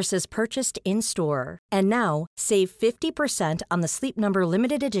with mattresses purchased in-store. And now, save 50% on the Sleep Number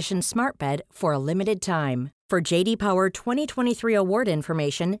Limited Edition Smart Bed for a limited time. For J.D. Power 2023 award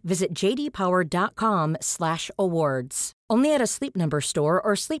information, visit jdpower.com/awards. Only at a Sleep Number store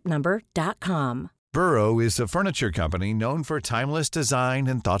or sleepnumber.com. Burrow is a furniture company known for timeless design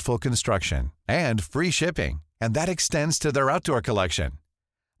and thoughtful construction, and free shipping, and that extends to their outdoor collection.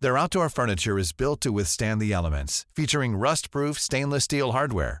 Their outdoor furniture is built to withstand the elements, featuring rust-proof stainless steel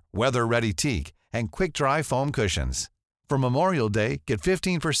hardware, weather-ready teak, and quick-dry foam cushions. For Memorial Day, get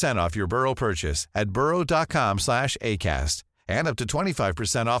 15% off your Burrow purchase at burrow.com/acast, and up to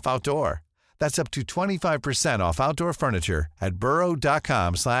 25% off outdoor. That's up to 25% off outdoor furniture at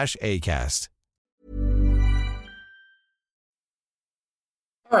burrow.com/acast.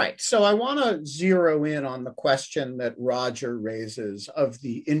 All right, so I want to zero in on the question that Roger raises of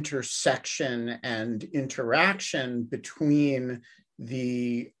the intersection and interaction between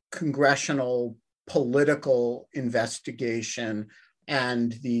the congressional political investigation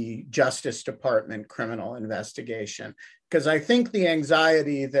and the Justice Department criminal investigation. Because I think the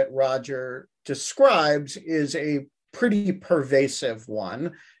anxiety that Roger describes is a pretty pervasive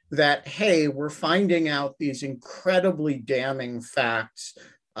one, that, hey, we're finding out these incredibly damning facts,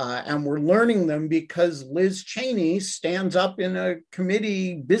 and we're learning them because Liz Cheney stands up in a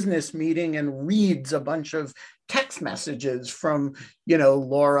committee business meeting and reads a bunch of text messages from,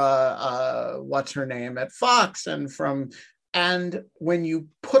 Laura, what's her name at Fox, and when you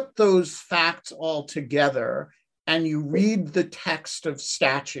put those facts all together and you read the text of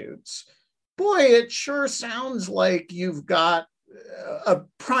statutes, boy, it sure sounds like you've got a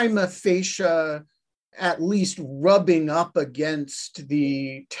prima facie at least rubbing up against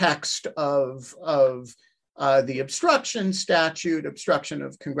the text of the obstruction statute, obstruction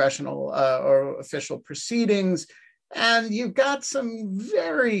of congressional or official proceedings. And you've got some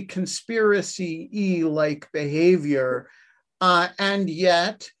very conspiracy-y like behavior. And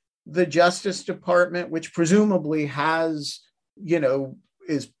yet the Justice Department, which presumably has,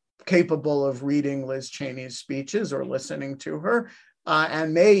 is capable of reading Liz Cheney's speeches or listening to her,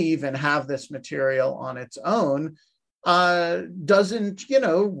 and may even have this material on its own, doesn't,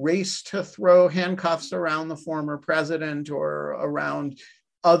 race to throw handcuffs around the former president or around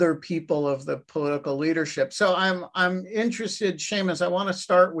other people of the political leadership. So I'm interested, Seamus, I want to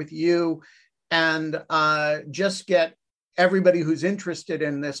start with you and just get everybody who's interested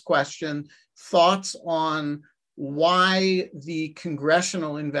in this question thoughts on why the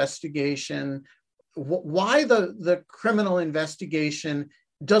congressional investigation, why the criminal investigation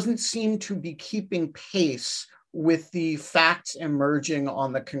doesn't seem to be keeping pace with the facts emerging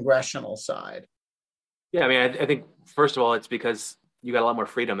on the congressional side. Yeah, I mean, I think, first of all, it's because you got a lot more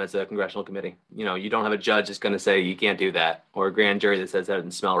freedom as a congressional committee. You don't have a judge that's going to say you can't do that, or a grand jury that says that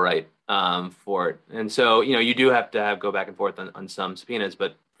doesn't smell right for it. And so, you do have to go back and forth on some subpoenas,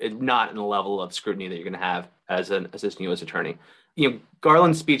 but not in the level of scrutiny that you're going to have as an assistant U.S. attorney.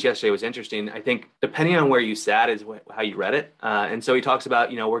 Garland's speech yesterday was interesting. I think depending on where you sat is how you read it. And so he talks about,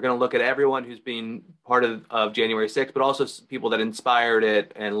 we're going to look at everyone who's been part of January 6th, but also people that inspired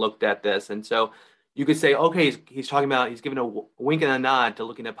it and looked at this. And so you could say, okay, he's talking about, he's giving a wink and a nod to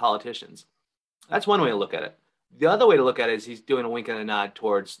looking at politicians. That's one way to look at it. The other way to look at it is he's doing a wink and a nod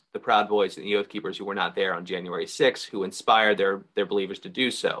towards the Proud Boys and the Oath Keepers who were not there on January 6th, who inspired their believers to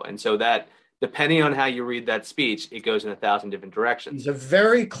do so. And so that, depending on how you read that speech, it goes in 1,000 different directions. He's a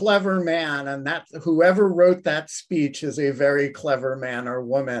very clever man, and that whoever wrote that speech is a very clever man or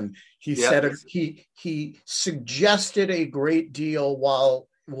woman. He said he suggested a great deal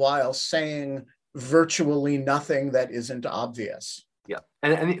while saying virtually nothing that isn't obvious. Yeah.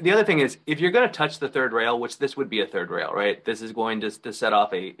 And the other thing is, if you're going to touch the third rail, which this would be a third rail, right? This is going to set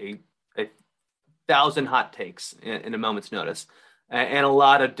off a 1,000 hot takes in a moment's notice, and a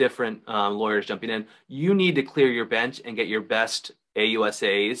lot of different lawyers jumping in. You need to clear your bench and get your best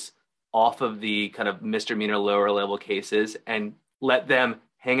AUSAs off of the kind of misdemeanor lower level cases and let them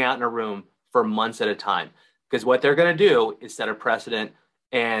hang out in a room for months at a time. Because what they're going to do is set a precedent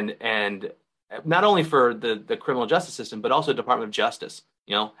and not only for the criminal justice system, but also Department of Justice,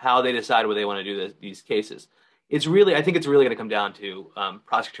 how they decide what they want to do these cases. I think it's really going to come down to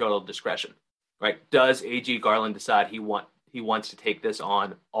prosecutorial discretion, right? Does AG Garland decide he wants to take this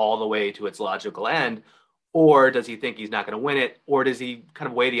on all the way to its logical end, or does he think he's not going to win it, or does he kind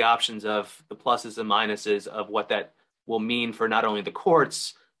of weigh the options of the pluses and minuses of what that will mean for not only the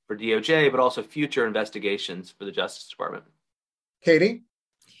courts, for DOJ, but also future investigations for the Justice Department? Katie?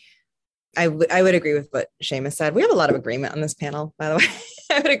 I would agree with what Seamus said. We have a lot of agreement on this panel, by the way.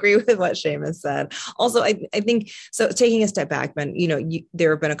 I would agree with what Seamus said. Also, I think, so taking a step back, Ben,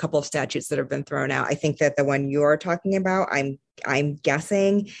 there have been a couple of statutes that have been thrown out. I think that the one you're talking about, I'm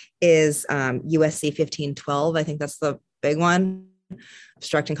guessing is USC 1512. I think that's the big one,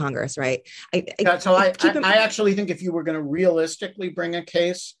 obstructing Congress, right? I actually think if you were going to realistically bring a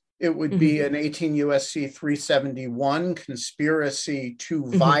case, it would be an 18 USC 371 conspiracy to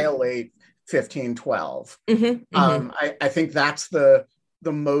violate 1512. I think that's the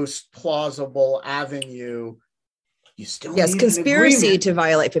most plausible avenue. You still need conspiracy to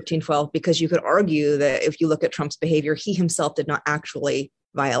violate 1512, because you could argue that if you look at Trump's behavior, he himself did not actually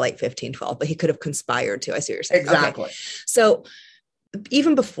violate 1512, but he could have conspired to. I see what you're saying. Exactly. Okay. So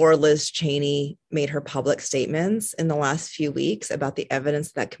even before Liz Cheney made her public statements in the last few weeks about the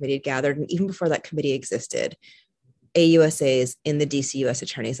evidence that committee had gathered, and even before that committee existed, AUSAs in the DC U.S.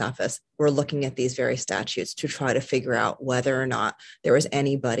 Attorney's Office were looking at these very statutes to try to figure out whether or not there was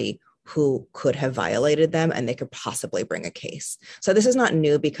anybody who could have violated them and they could possibly bring a case. So this is not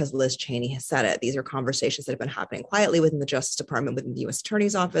new because Liz Cheney has said it. These are conversations that have been happening quietly within the Justice Department, within the U.S.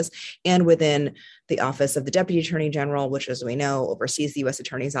 Attorney's Office, and within the Office of the Deputy Attorney General, which, as we know, oversees the U.S.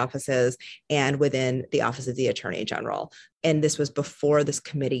 Attorney's offices, and within the Office of the Attorney General. And this was before this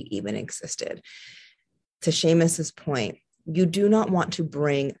committee even existed. To Seamus's point, you do not want to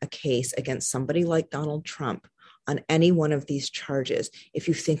bring a case against somebody like Donald Trump on any one of these charges if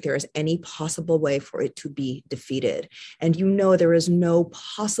you think there is any possible way for it to be defeated. And there is no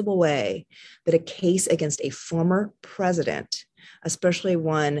possible way that a case against a former president, especially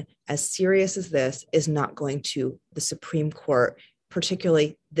one as serious as this, is not going to the Supreme Court,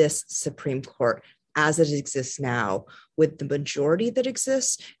 particularly this Supreme Court as it exists now, with the majority that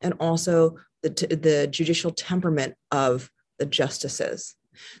exists and also the judicial temperament of the justices.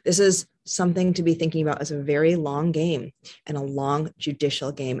 This is something to be thinking about as a very long game and a long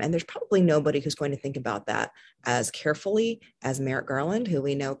judicial game. And there's probably nobody who's going to think about that as carefully as Merrick Garland, who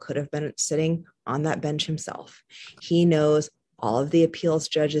we know could have been sitting on that bench himself. He knows all of the appeals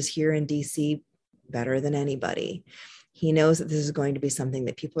judges here in DC better than anybody. He knows that this is going to be something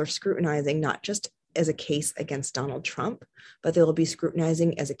that people are scrutinizing, not just as a case against Donald Trump, but they'll be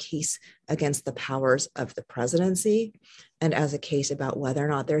scrutinizing as a case against the powers of the presidency and as a case about whether or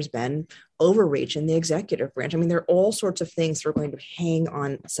not there's been overreach in the executive branch. I mean, there are all sorts of things that are going to hang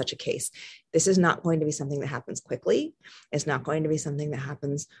on such a case. This is not going to be something that happens quickly. It's not going to be something that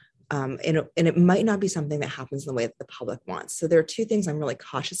happens and it might not be something that happens in the way that the public wants. So there are two things I'm really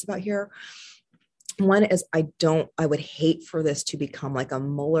cautious about here. One is I would hate for this to become like a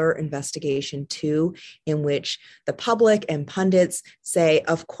Mueller investigation too, in which the public and pundits say,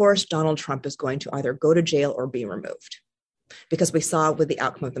 of course, Donald Trump is going to either go to jail or be removed. Because we saw with the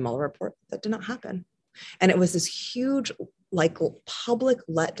outcome of the Mueller report, that did not happen. And it was this huge like public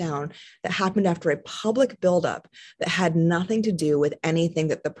letdown that happened after a public buildup that had nothing to do with anything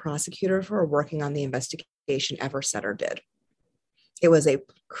that the prosecutors who were working on the investigation ever said or did. It was a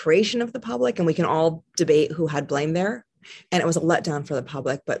creation of the public, and we can all debate who had blame there. And it was a letdown for the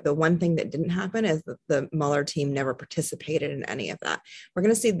public. But the one thing that didn't happen is that the Mueller team never participated in any of that. We're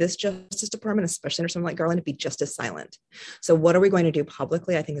going to see this Justice Department, especially under someone like Garland, be just as silent. So what are we going to do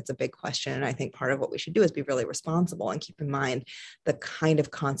publicly? I think that's a big question. And I think part of what we should do is be really responsible and keep in mind the kind of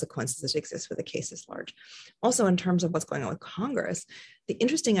consequences that exist for the case at large. Also, in terms of what's going on with Congress,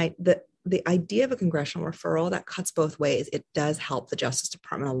 the idea of a congressional referral, that cuts both ways. It does help the Justice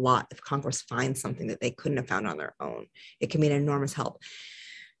Department a lot if Congress finds something that they couldn't have found on their own. It can be an enormous help.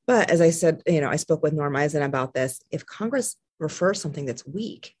 But as I said, I spoke with Norm Eisen about this. If Congress refers something that's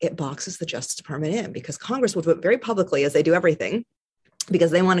weak, it boxes the Justice Department in, because Congress will vote very publicly, as they do everything,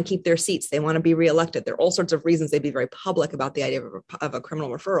 because they want to keep their seats. They want to be reelected. There are all sorts of reasons they'd be very public about the idea of a criminal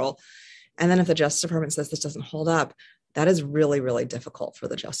referral. And then if the Justice Department says this doesn't hold up, that is really, really difficult for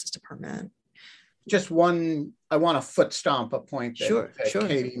the Justice Department. Just one, I want to foot stomp a point that, Sure.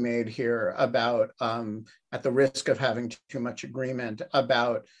 Katie made here about, at the risk of having too much agreement,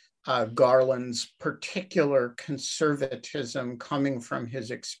 about Garland's particular conservatism coming from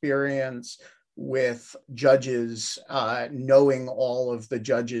his experience with judges, knowing all of the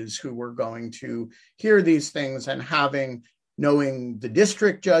judges who were going to hear these things, and knowing the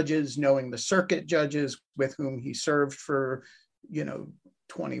district judges, knowing the circuit judges with whom he served for,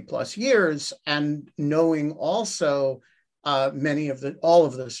 20 plus years, and knowing also all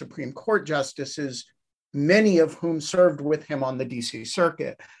of the Supreme Court justices, many of whom served with him on the DC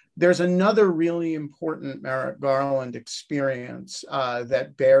circuit. There's another really important Merrick Garland experience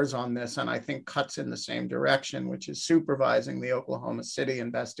that bears on this, and I think cuts in the same direction, which is supervising the Oklahoma City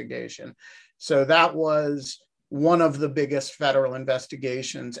investigation. So that was one of the biggest federal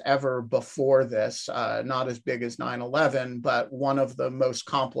investigations ever before this, not as big as 9/11, but one of the most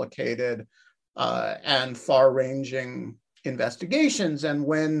complicated and far-ranging investigations. And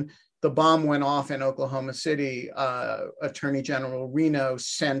when the bomb went off in Oklahoma City, Attorney General Reno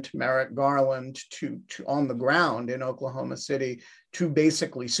sent Merrick Garland to on the ground in Oklahoma City to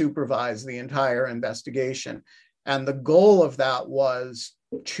basically supervise the entire investigation. And the goal of that was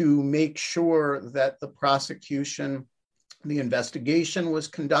to make sure that the investigation was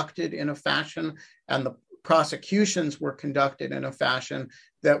conducted in a fashion, and the prosecutions were conducted in a fashion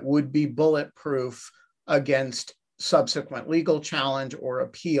that would be bulletproof against subsequent legal challenge or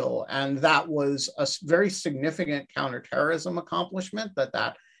appeal. And that was a very significant counterterrorism accomplishment,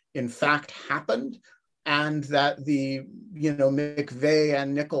 that in fact happened, and that the McVeigh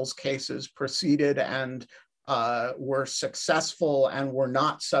and Nichols cases proceeded and were successful and were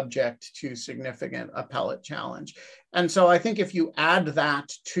not subject to significant appellate challenge. And so I think if you add that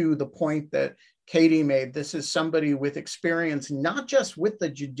to the point that Katie made, this is somebody with experience, not just with the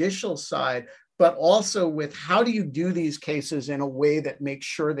judicial side, but also with how do you do these cases in a way that makes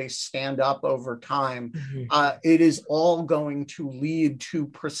sure they stand up over time. Mm-hmm. It is all going to lead to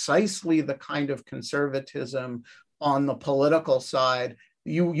precisely the kind of conservatism on the political side.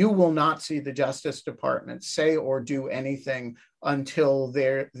 You will not see the Justice Department say or do anything until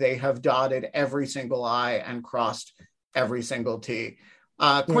they have dotted every single I and crossed every single T.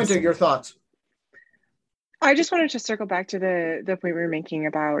 Quinta, your thoughts? I just wanted to circle back to the point we were making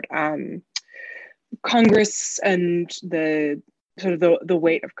about Congress and the sort of the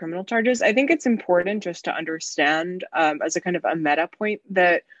weight of criminal charges. I think it's important just to understand as a kind of a meta point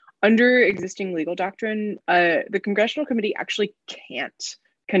that under existing legal doctrine, the Congressional Committee actually can't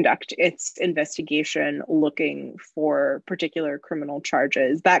conduct its investigation looking for particular criminal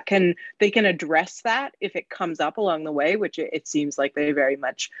charges. They can address that if it comes up along the way, which it seems like they very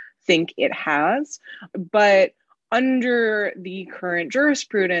much think it has. But under the current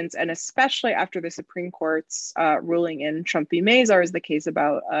jurisprudence, and especially after the Supreme Court's ruling in Trump v. Mazars, is the case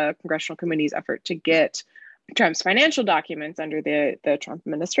about a congressional committee's effort to get Trump's financial documents under the Trump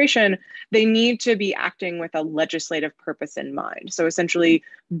administration, they need to be acting with a legislative purpose in mind. So essentially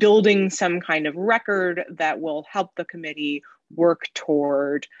building some kind of record that will help the committee work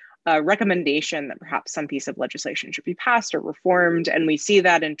toward a recommendation that perhaps some piece of legislation should be passed or reformed. And we see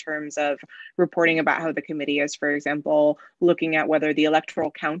that in terms of reporting about how the committee is, for example, looking at whether the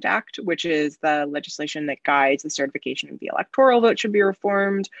Electoral Count Act, which is the legislation that guides the certification of the electoral vote, should be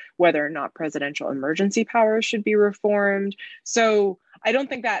reformed, whether or not presidential emergency powers should be reformed. So I don't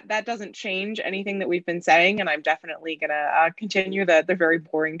think that doesn't change anything that we've been saying. And I'm definitely going to continue the very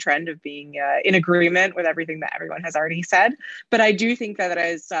boring trend of being in agreement with everything that everyone has already said. But I do think that it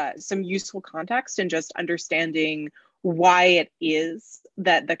is some useful context in just understanding why it is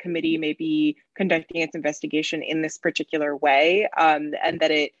that the committee may be conducting its investigation in this particular way, and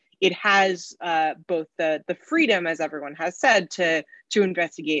that it has both the freedom, as everyone has said, to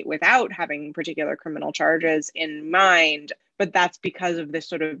investigate without having particular criminal charges in mind. But that's because of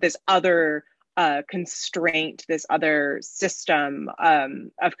this other constraint, this other system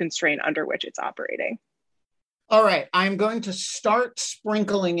of constraint under which it's operating. All right, I'm going to start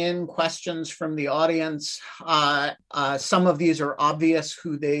sprinkling in questions from the audience. Some of these are obvious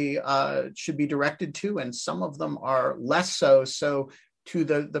who they should be directed to, and some of them are less so. So to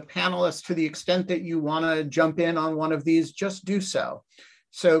the panelists, to the extent that you want to jump in on one of these, just do so.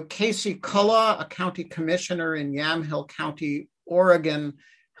 So Casey Culla, a county commissioner in Yamhill County, Oregon,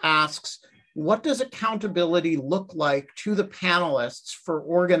 asks, what does accountability look like to the panelists for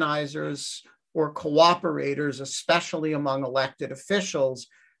organizers or cooperators, especially among elected officials,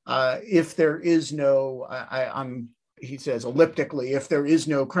 if there is no, he says elliptically, if there is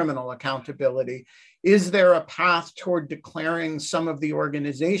no criminal accountability? Is there a path toward declaring some of the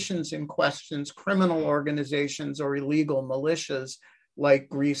organizations in questions criminal organizations or illegal militias, like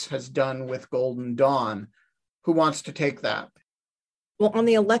Greece has done with Golden Dawn? Who wants to take that? Well, on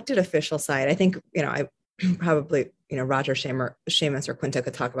the elected official side, I think, I probably, Roger Seamus or Quinto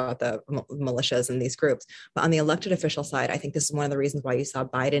could talk about the militias and these groups. But on the elected official side, I think this is one of the reasons why you saw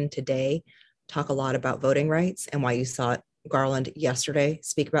Biden today talk a lot about voting rights, and why you saw Garland yesterday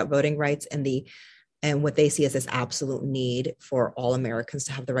speak about voting rights and what they see as this absolute need for all Americans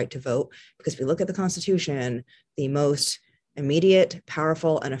to have the right to vote. Because if you look at the Constitution, the most immediate,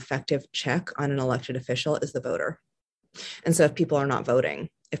 powerful, and effective check on an elected official is the voter. And so if people are not voting,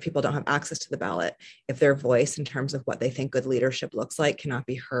 if people don't have access to the ballot, if their voice in terms of what they think good leadership looks like cannot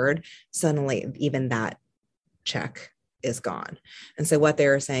be heard, suddenly even that check is gone. And so what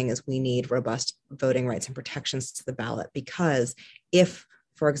they're saying is we need robust voting rights and protections to the ballot, because if,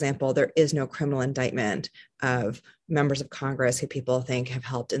 for example, there is no criminal indictment of members of Congress who people think have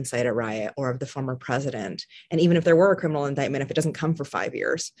helped incite a riot, or of the former president, and even if there were a criminal indictment, if it doesn't come for 5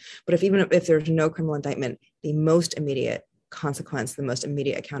 years, but even if there's no criminal indictment, the most immediate consequence, the most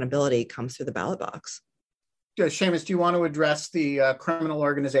immediate accountability comes through the ballot box. Seamus, do you want to address the criminal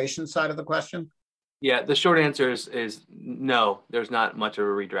organization side of the question? Yeah, the short answer is no, there's not much of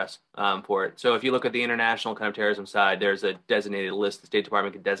a redress for it. So if you look at the international kind of terrorism side, there's a designated list. The State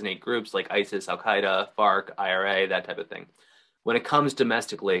Department can designate groups like ISIS, Al-Qaeda, FARC, IRA, that type of thing. When it comes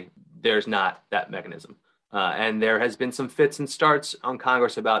domestically, there's not that mechanism. And there has been some fits and starts on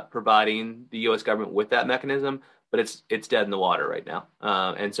Congress about providing the U.S. government with that mechanism, but it's dead in the water right now.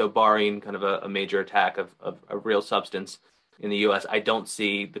 And so barring kind of a major attack of real substance in the U.S., I don't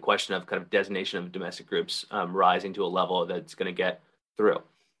see the question of kind of designation of domestic groups rising to a level that's going to get through.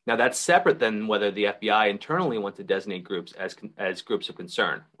 Now, that's separate than whether the FBI internally wants to designate groups as groups of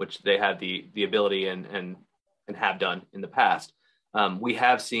concern, which they have the ability and have done in the past. We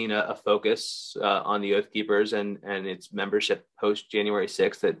have seen a focus on the Oath Keepers and its membership post January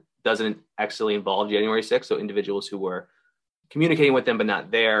 6th that doesn't actually involve January 6th, so individuals who were communicating with them but not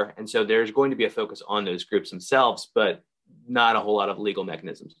there. And so there's going to be a focus on those groups themselves, but not a whole lot of legal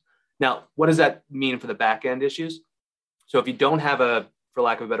mechanisms. Now, what does that mean for the back end issues? So if you don't have for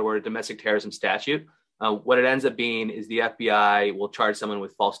lack of a better word, a domestic terrorism statute, what it ends up being is the FBI will charge someone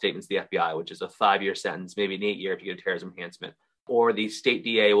with false statements to the FBI, which is a 5-year sentence, maybe an 8-year if you get a terrorism enhancement. Or the state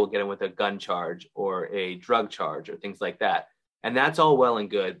DA will get them with a gun charge or a drug charge or things like that. And that's all well and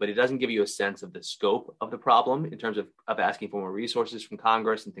good, but it doesn't give you a sense of the scope of the problem in terms of asking for more resources from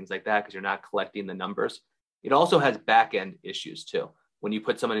Congress and things like that, because you're not collecting the numbers. It also has back-end issues too. When you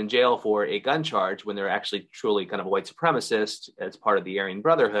put someone in jail for a gun charge, when they're actually truly kind of a white supremacist as part of the Aryan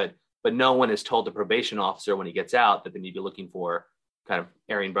Brotherhood, but no one has told the probation officer when he gets out that they need to be looking for kind of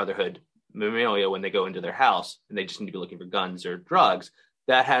Aryan Brotherhood paraphernalia when they go into their house, and they just need to be looking for guns or drugs,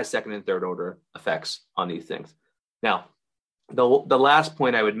 that has second and third order effects on these things. Now, the last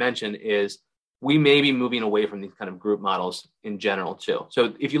point I would mention is we may be moving away from these kind of group models in general too.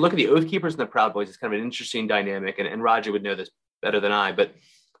 So if you look at the Oath Keepers and the Proud Boys, it's kind of an interesting dynamic, and Roger would know this better than I, but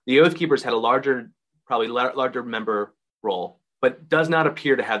the Oath Keepers had a probably larger member role, but does not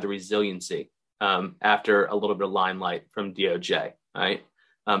appear to have the resiliency after a little bit of limelight from DOJ, right?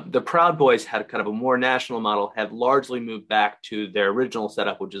 The Proud Boys had kind of a more national model, have largely moved back to their original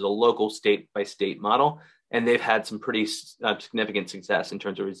setup, which is a local state by state model. And they've had some pretty significant success in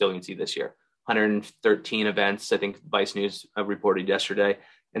terms of resiliency this year. 113 events, I think Vice News reported yesterday.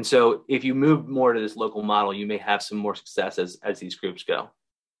 And so if you move more to this local model, you may have some more success as these groups go.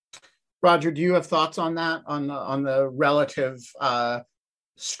 Roger, do you have thoughts on that, on the relative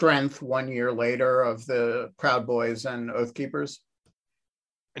strength 1 year later of the Proud Boys and Oath Keepers?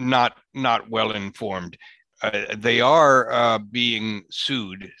 Not well informed. They are being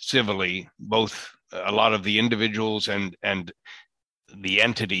sued civilly, both a lot of the individuals and the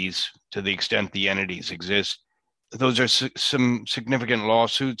entities, to the extent the entities exist. Those are some significant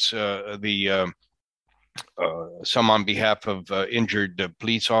lawsuits. Some on behalf of injured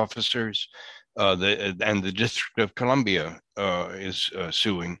police officers, and the District of Columbia is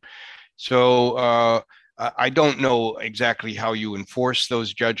suing. So I don't know exactly how you enforce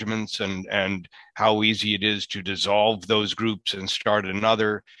those judgments and how easy it is to dissolve those groups and start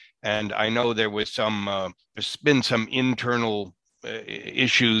another. And I know there's been some internal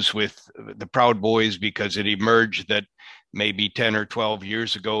issues with the Proud Boys, because it emerged that maybe 10 or 12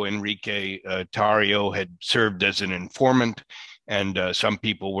 years ago, Enrique Tarrio had served as an informant, and some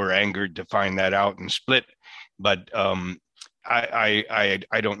people were angered to find that out and split. But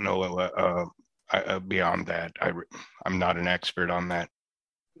I don't know beyond that. I'm not an expert on that.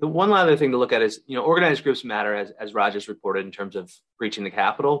 The one other thing to look at is, organized groups matter, as Rogers reported, in terms of breaching the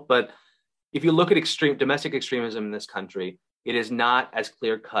Capitol. But if you look at domestic extremism in this country, it is not as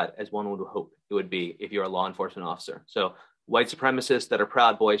clear cut as one would hope it would be if you're a law enforcement officer. So white supremacists that are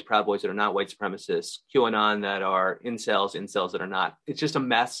Proud Boys that are not white supremacists, QAnon that are incels that are not. It's just a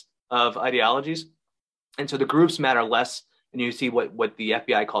mess of ideologies. And so the groups matter less. And you see what the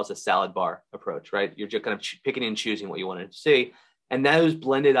FBI calls a salad bar approach, right? You're just kind of picking and choosing what you want to see. And those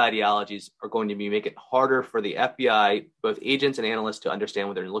blended ideologies are going to make it harder for the FBI, both agents and analysts, to understand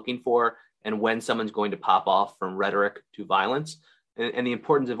what they're looking for and when someone's going to pop off from rhetoric to violence. And the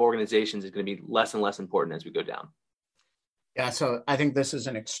importance of organizations is going to be less and less important as we go down. Yeah, so I think this is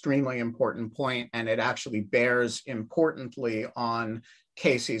an extremely important point, and it actually bears importantly on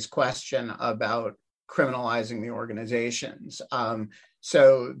Casey's question about criminalizing the organizations.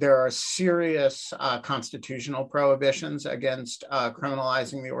 So there are serious constitutional prohibitions against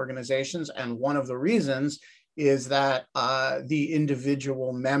criminalizing the organizations. And one of the reasons is that the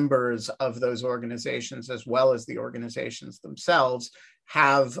individual members of those organizations, as well as the organizations themselves,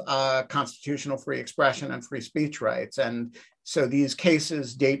 have constitutional free expression and free speech rights. And so these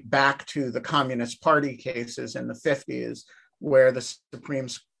cases date back to the Communist Party cases in the 50s, where the Supreme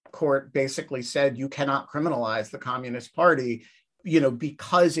Court basically said you cannot criminalize the Communist Party,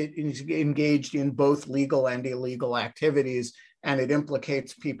 because it is engaged in both legal and illegal activities, and it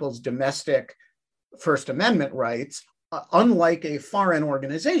implicates people's domestic First Amendment rights, unlike a foreign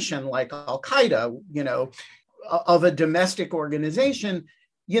organization like Al-Qaeda, of a domestic organization,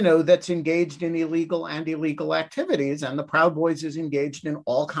 that's engaged in illegal activities. And the Proud Boys is engaged in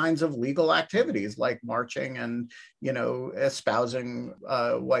all kinds of legal activities like marching and, espousing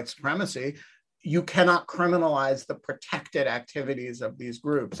white supremacy. You cannot criminalize the protected activities of these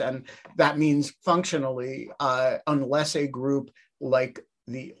groups. And that means functionally, unless a group like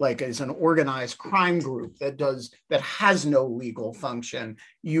is an organized crime group that has no legal function,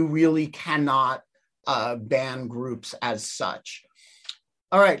 you really cannot ban groups as such.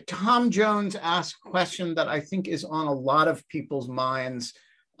 All right, Tom Jones asked a question that I think is on a lot of people's minds,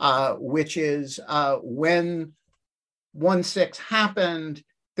 which is when 1/6 happened,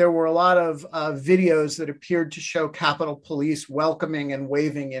 there were a lot of videos that appeared to show Capitol Police welcoming and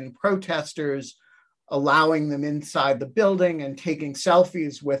waving in protesters, allowing them inside the building and taking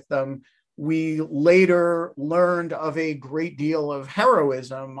selfies with them. We later learned of a great deal of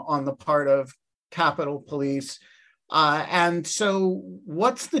heroism on the part of Capitol Police. And so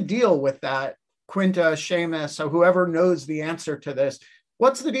what's the deal with that? Quinta, Seamus, or whoever knows the answer to this,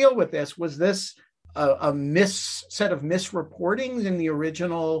 what's the deal with this? Was this a set of misreportings in the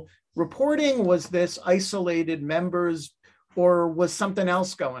original reporting? Was this isolated members, or was something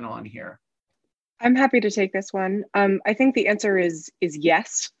else going on here? I'm happy to take this one. I think the answer is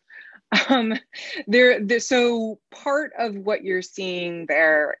yes. Um, so part of what you're seeing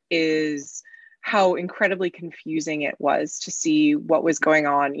there is how incredibly confusing it was to see what was going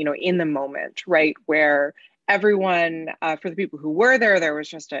on, in the moment, right? Where everyone, for the people who were there was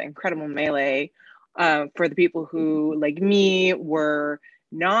just an incredible melee. For the people who, like me, were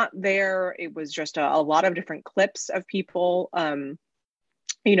not there, it was just a lot of different clips of people,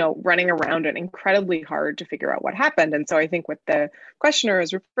 running around, and incredibly hard to figure out what happened. And so I think what the questioner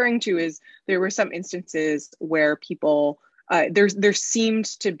is referring to is there were some instances where people, there seemed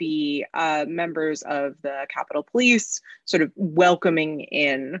to be members of the Capitol Police sort of welcoming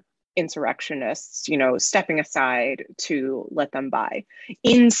in insurrectionists, stepping aside to let them by.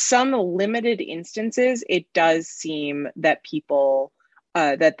 In some limited instances, it does seem that people,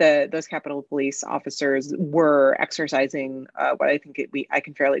 that those Capitol Police officers were exercising what I think I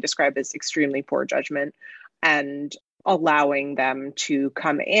can fairly describe as extremely poor judgment, and allowing them to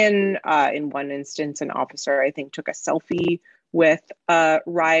come in. In one instance, an officer, I think, took a selfie with a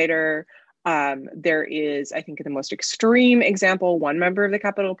rioter. There is, I think, the most extreme example, one member of the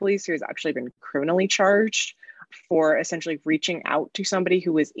Capitol Police who has actually been criminally charged for essentially reaching out to somebody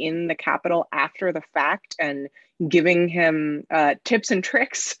who was in the Capitol after the fact and giving him tips and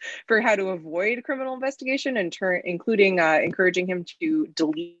tricks for how to avoid criminal investigation, and including encouraging him to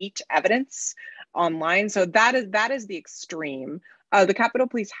delete evidence online. So that is the extreme. The Capitol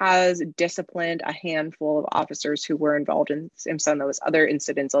Police has disciplined a handful of officers who were involved in some of those other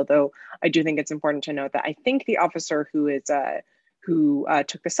incidents, although I do think it's important to note that I think the officer who took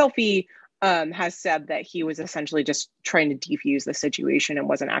the selfie has said that he was essentially just trying to defuse the situation and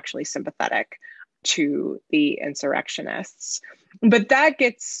wasn't actually sympathetic to the insurrectionists. But that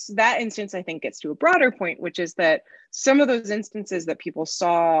instance, I think, gets to a broader point, which is that some of those instances that people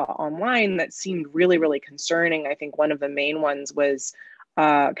saw online that seemed really, really concerning, I think one of the main ones was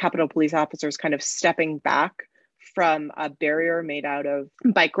Capitol Police officers kind of stepping back from a barrier made out of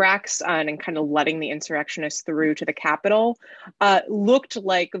bike racks and kind of letting the insurrectionists through to the Capitol. Looked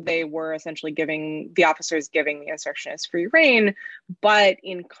like they were essentially giving the insurrectionists free rein, but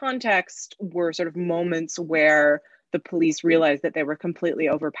in context were sort of moments where the police realized that they were completely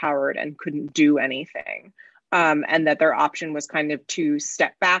overpowered and couldn't do anything. And that their option was kind of to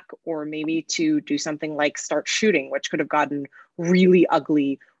step back, or maybe to do something like start shooting, which could have gotten really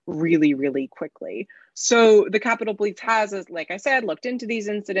ugly really, really quickly. So the Capitol Police has, like I said, looked into these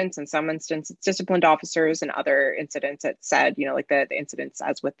incidents. In some instances, disciplined officers, and other incidents it said, like the incidents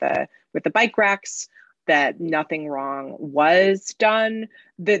as with the bike racks, that nothing wrong was done.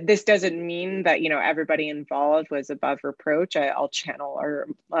 That this doesn't mean that everybody involved was above reproach. I'll channel our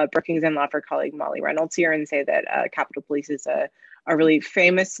Brookings and Lawfare colleague Molly Reynolds here and say that Capitol Police is a really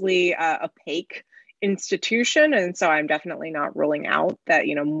famously opaque institution, and so I'm definitely not ruling out that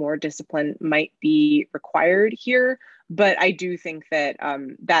more discipline might be required here. But I do think that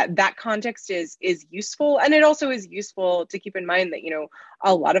that context is useful, and it also is useful to keep in mind that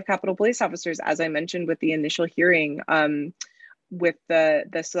a lot of Capitol Police officers, as I mentioned with the initial hearing, with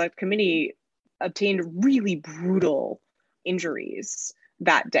the select committee, obtained really brutal injuries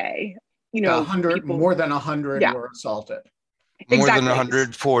that day. More than 100 were assaulted. More exactly. than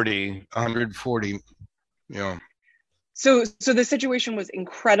 140. Yeah. So the situation was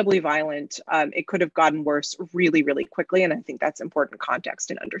incredibly violent. It could have gotten worse really, really quickly. And I think that's important context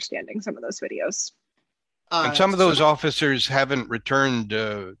in understanding some of those videos. And some of those officers haven't returned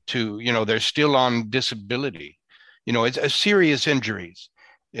to, they're still on disability. It's a serious injuries.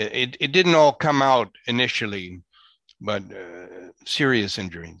 It didn't all come out initially, but serious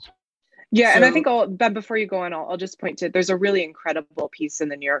injuries. Yeah, and I think before you go on, I'll just point to, there's a really incredible piece in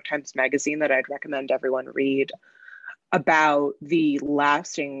the New York Times Magazine that I'd recommend everyone read about the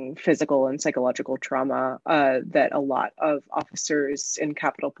lasting physical and psychological trauma that a lot of officers in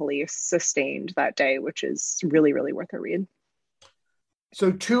Capitol Police sustained that day, which is really, really worth a read.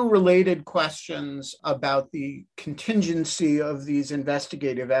 So two related questions about the contingency of these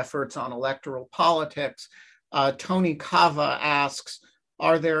investigative efforts on electoral politics. Tony Cava asks,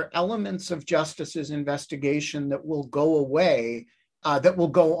 are there elements of Justice's investigation that will go away, that will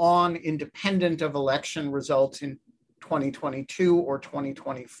go on independent of election results in 2022 or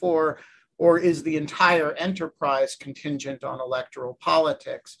 2024, or is the entire enterprise contingent on electoral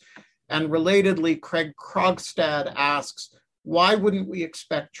politics? And relatedly, Craig Krogstad asks, why wouldn't we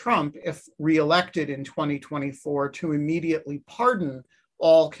expect Trump, if reelected in 2024, to immediately pardon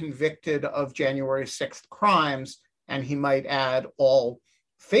all convicted of January 6th crimes, and he might add all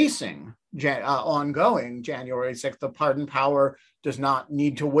facing ongoing January 6th? The pardon power does not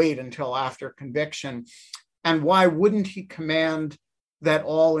need to wait until after conviction. And why wouldn't he command that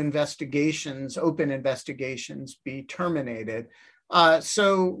all investigations, open investigations, be terminated.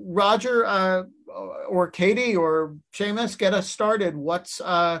 So Roger or Katie or Seamus, get us started.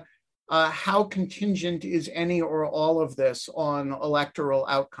 How contingent is any or all of this on electoral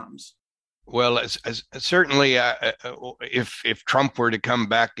outcomes? Well, certainly, if Trump were to come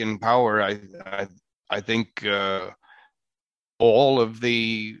back in power, I think all of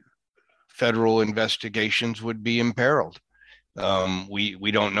the federal investigations would be imperiled.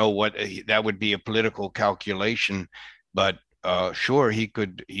 We don't know what that would be, a political calculation, but sure, he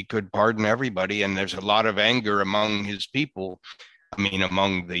could pardon everybody, and there's a lot of anger among his people. I mean,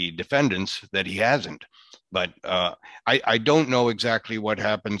 among the defendants, that he hasn't. But I don't know exactly what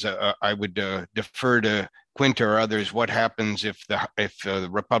happens. I would defer to Quinta or others. What happens if the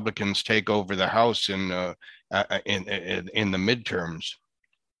Republicans take over the House in the midterms?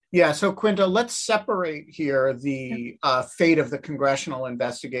 Yeah, so Quinta, let's separate here the fate of the congressional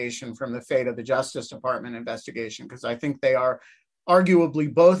investigation from the fate of the Justice Department investigation, because I think they are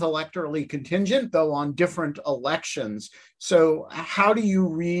arguably both electorally contingent, though on different elections. So how do you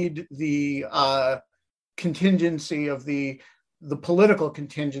read the contingency of the political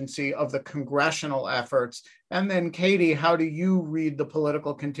contingency of the congressional efforts? And then Katie, how do you read the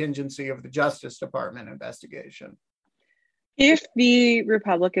political contingency of the Justice Department investigation? If the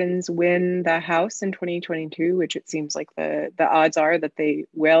Republicans win the House in 2022, which it seems like the odds are that they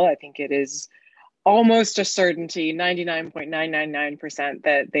will, I think it is almost a certainty, 99.999%,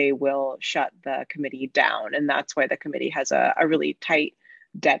 that they will shut the committee down. And that's why the committee has a really tight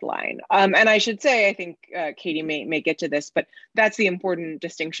deadline. And I should say, I think Katie may get to this, but that's the important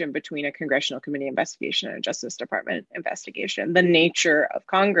distinction between a congressional committee investigation and a Justice Department investigation. The nature of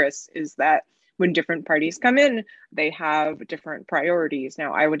Congress is that when different parties come in, they have different priorities.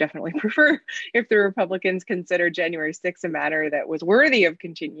 Now, I would definitely prefer if the Republicans considered January 6th a matter that was worthy of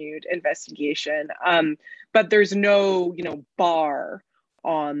continued investigation. But there's no, bar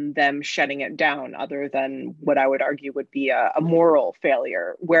on them shutting it down other than what I would argue would be a moral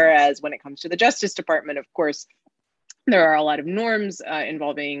failure. Whereas when it comes to the Justice Department, of course, there are a lot of norms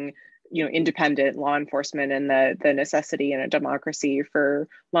involving independent law enforcement and the necessity in a democracy for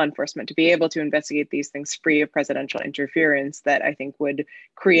law enforcement to be able to investigate these things free of presidential interference that I think would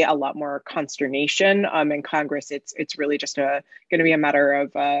create a lot more consternation. In Congress, it's really just going to be a matter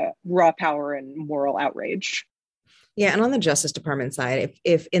of raw power and moral outrage. Yeah, and on the Justice Department side,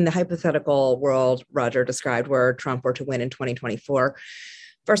 if in the hypothetical world Roger described where Trump were to win in 2024,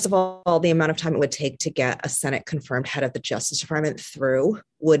 first of all, the amount of time it would take to get a Senate confirmed head of the Justice Department through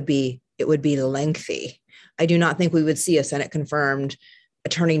would be lengthy. I do not think we would see a Senate confirmed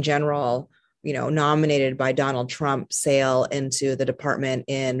attorney general, nominated by Donald Trump, sail into the department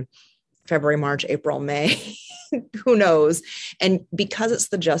in February, March, April, May. Who knows? And because it's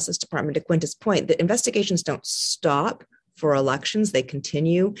the Justice Department, to Quinta's point, the investigations don't stop for elections, they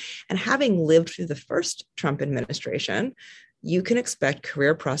continue. And having lived through the first Trump administration, you can expect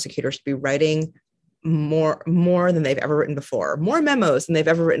career prosecutors to be writing more than they've ever written before, more memos than they've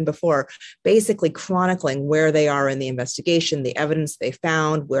ever written before, basically chronicling where they are in the investigation, the evidence they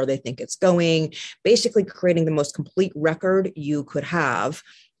found, where they think it's going, basically creating the most complete record you could have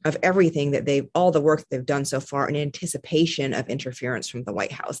of everything that all the work that they've done so far in anticipation of interference from the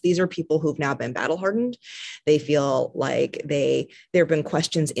White House. These are people who've now been battle hardened. They feel like there have been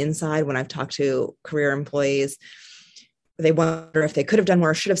questions inside when I've talked to career employees. They wonder if they could have done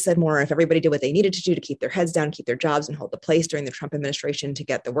more, should have said more, if everybody did what they needed to do to keep their heads down, keep their jobs, and hold the place during the Trump administration to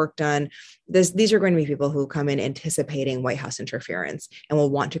get the work done. These are going to be people who come in anticipating White House interference and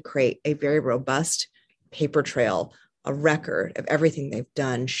will want to create a very robust paper trail, a record of everything they've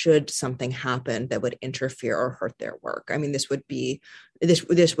done should something happen that would interfere or hurt their work. I mean, this would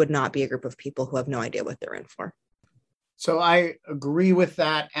not be a group of people who have no idea what they're in for. So I agree with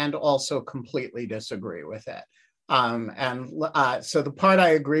that and also completely disagree with it. So the part I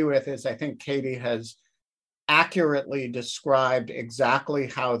agree with is I think Katie has accurately described exactly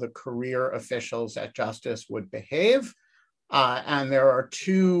how the career officials at Justice would behave. And there are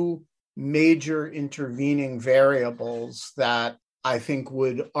two major intervening variables that I think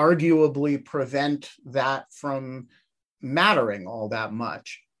would arguably prevent that from mattering all that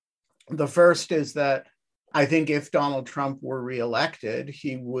much. The first is that I think if Donald Trump were reelected,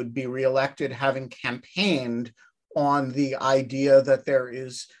 he would be reelected having campaigned on the idea that there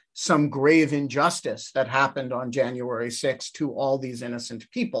is some grave injustice that happened on January 6th to all these innocent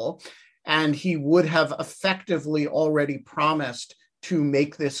people. And he would have effectively already promised to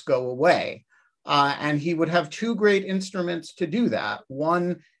make this go away. And he would have two great instruments to do that.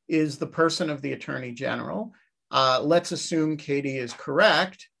 One is the person of the Attorney General, Let's assume Katie is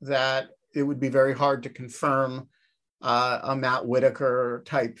correct, that it would be very hard to confirm a Matt Whitaker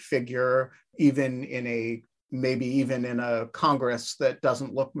type figure, maybe even in a Congress that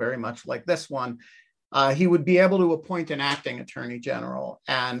doesn't look very much like this one. He would be able to appoint an acting attorney general,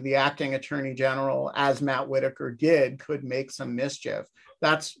 and the acting attorney general, as Matt Whitaker did, could make some mischief.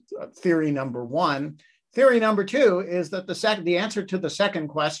 That's theory number one. Theory number two is that the answer to the second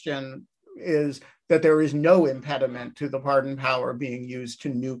question is that there is no impediment to the pardon power being used to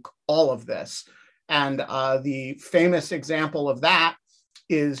nuke all of this. And the famous example of that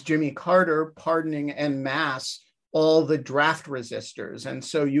is Jimmy Carter pardoning en masse all the draft resistors. And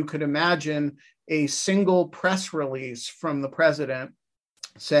so you could imagine a single press release from the president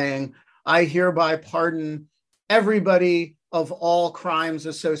saying, I hereby pardon everybody of all crimes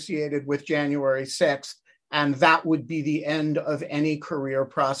associated with January 6th. And that would be the end of any career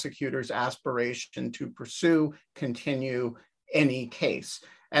prosecutor's aspiration to continue any case.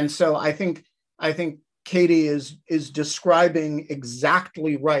 And so I think Katie is describing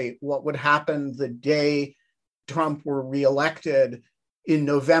exactly right what would happen the day Trump were reelected in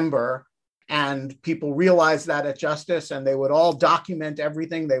November, and people realized that at Justice, and they would all document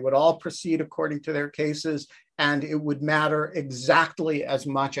everything. They would all proceed according to their cases, and it would matter exactly as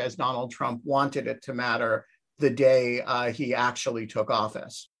much as Donald Trump wanted it to matter the day he actually took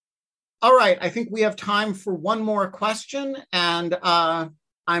office. All right, I think we have time for one more question, and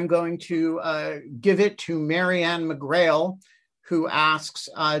I'm going to give it to Marianne McGrail, who asks,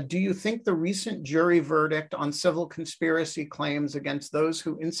 do you think the recent jury verdict on civil conspiracy claims against those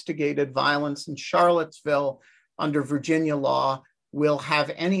who instigated violence in Charlottesville under Virginia law will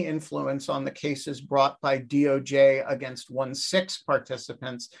have any influence on the cases brought by DOJ against 1-6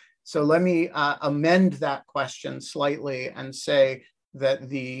 participants? So let me amend that question slightly and say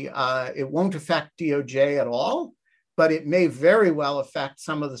that it won't affect DOJ at all, but it may very well affect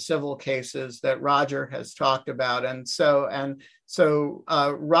some of the civil cases that Roger has talked about. And so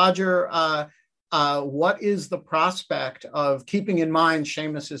Roger, what is the prospect of, keeping in mind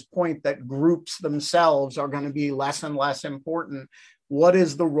Seamus's point that groups themselves are going to be less and less important? What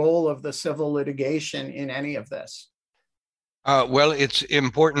is the role of the civil litigation in any of this? Well, it's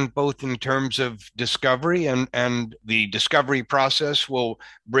important both in terms of discovery, and the discovery process will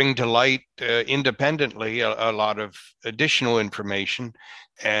bring to light independently a lot of additional information,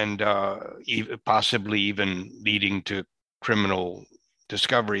 and possibly even leading to criminal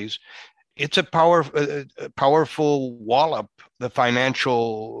discoveries. It's a powerful wallop, the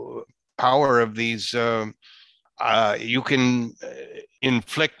financial power of these. You can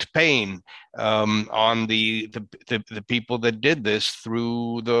inflict pain on the people that did this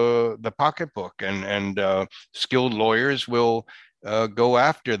through the pocketbook, and skilled lawyers will go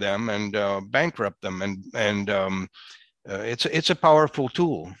after them and bankrupt them, and it's a powerful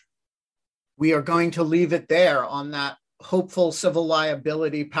tool. We are going to leave it there on that hopeful civil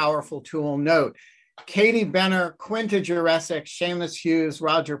liability powerful tool note. Katie Benner, Quinta Jurecic, Seamus Hughes,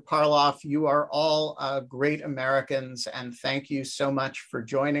 Roger Parloff, you are all great Americans, and thank you so much for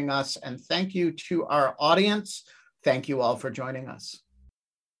joining us. And thank you to our audience. Thank you all for joining us.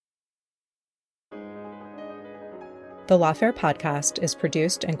 The Lawfare podcast is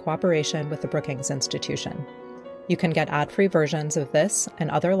produced in cooperation with the Brookings Institution. You can get ad-free versions of this and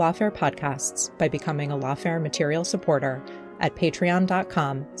other Lawfare podcasts by becoming a Lawfare material supporter at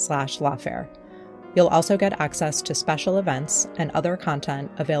patreon.com/lawfare. You'll also get access to special events and other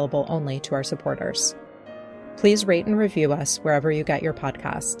content available only to our supporters. Please rate and review us wherever you get your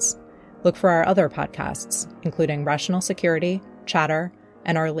podcasts. Look for our other podcasts, including Rational Security, Chatter,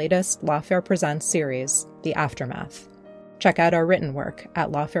 and our latest Lawfare Presents series, The Aftermath. Check out our written work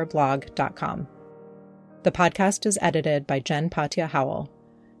at lawfareblog.com. The podcast is edited by Jen Patja Howell,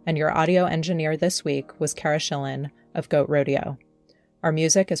 and your audio engineer this week was Kara Schillen of Goat Rodeo. Our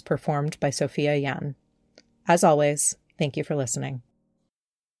music is performed by Sophia Yan. As always, thank you for listening.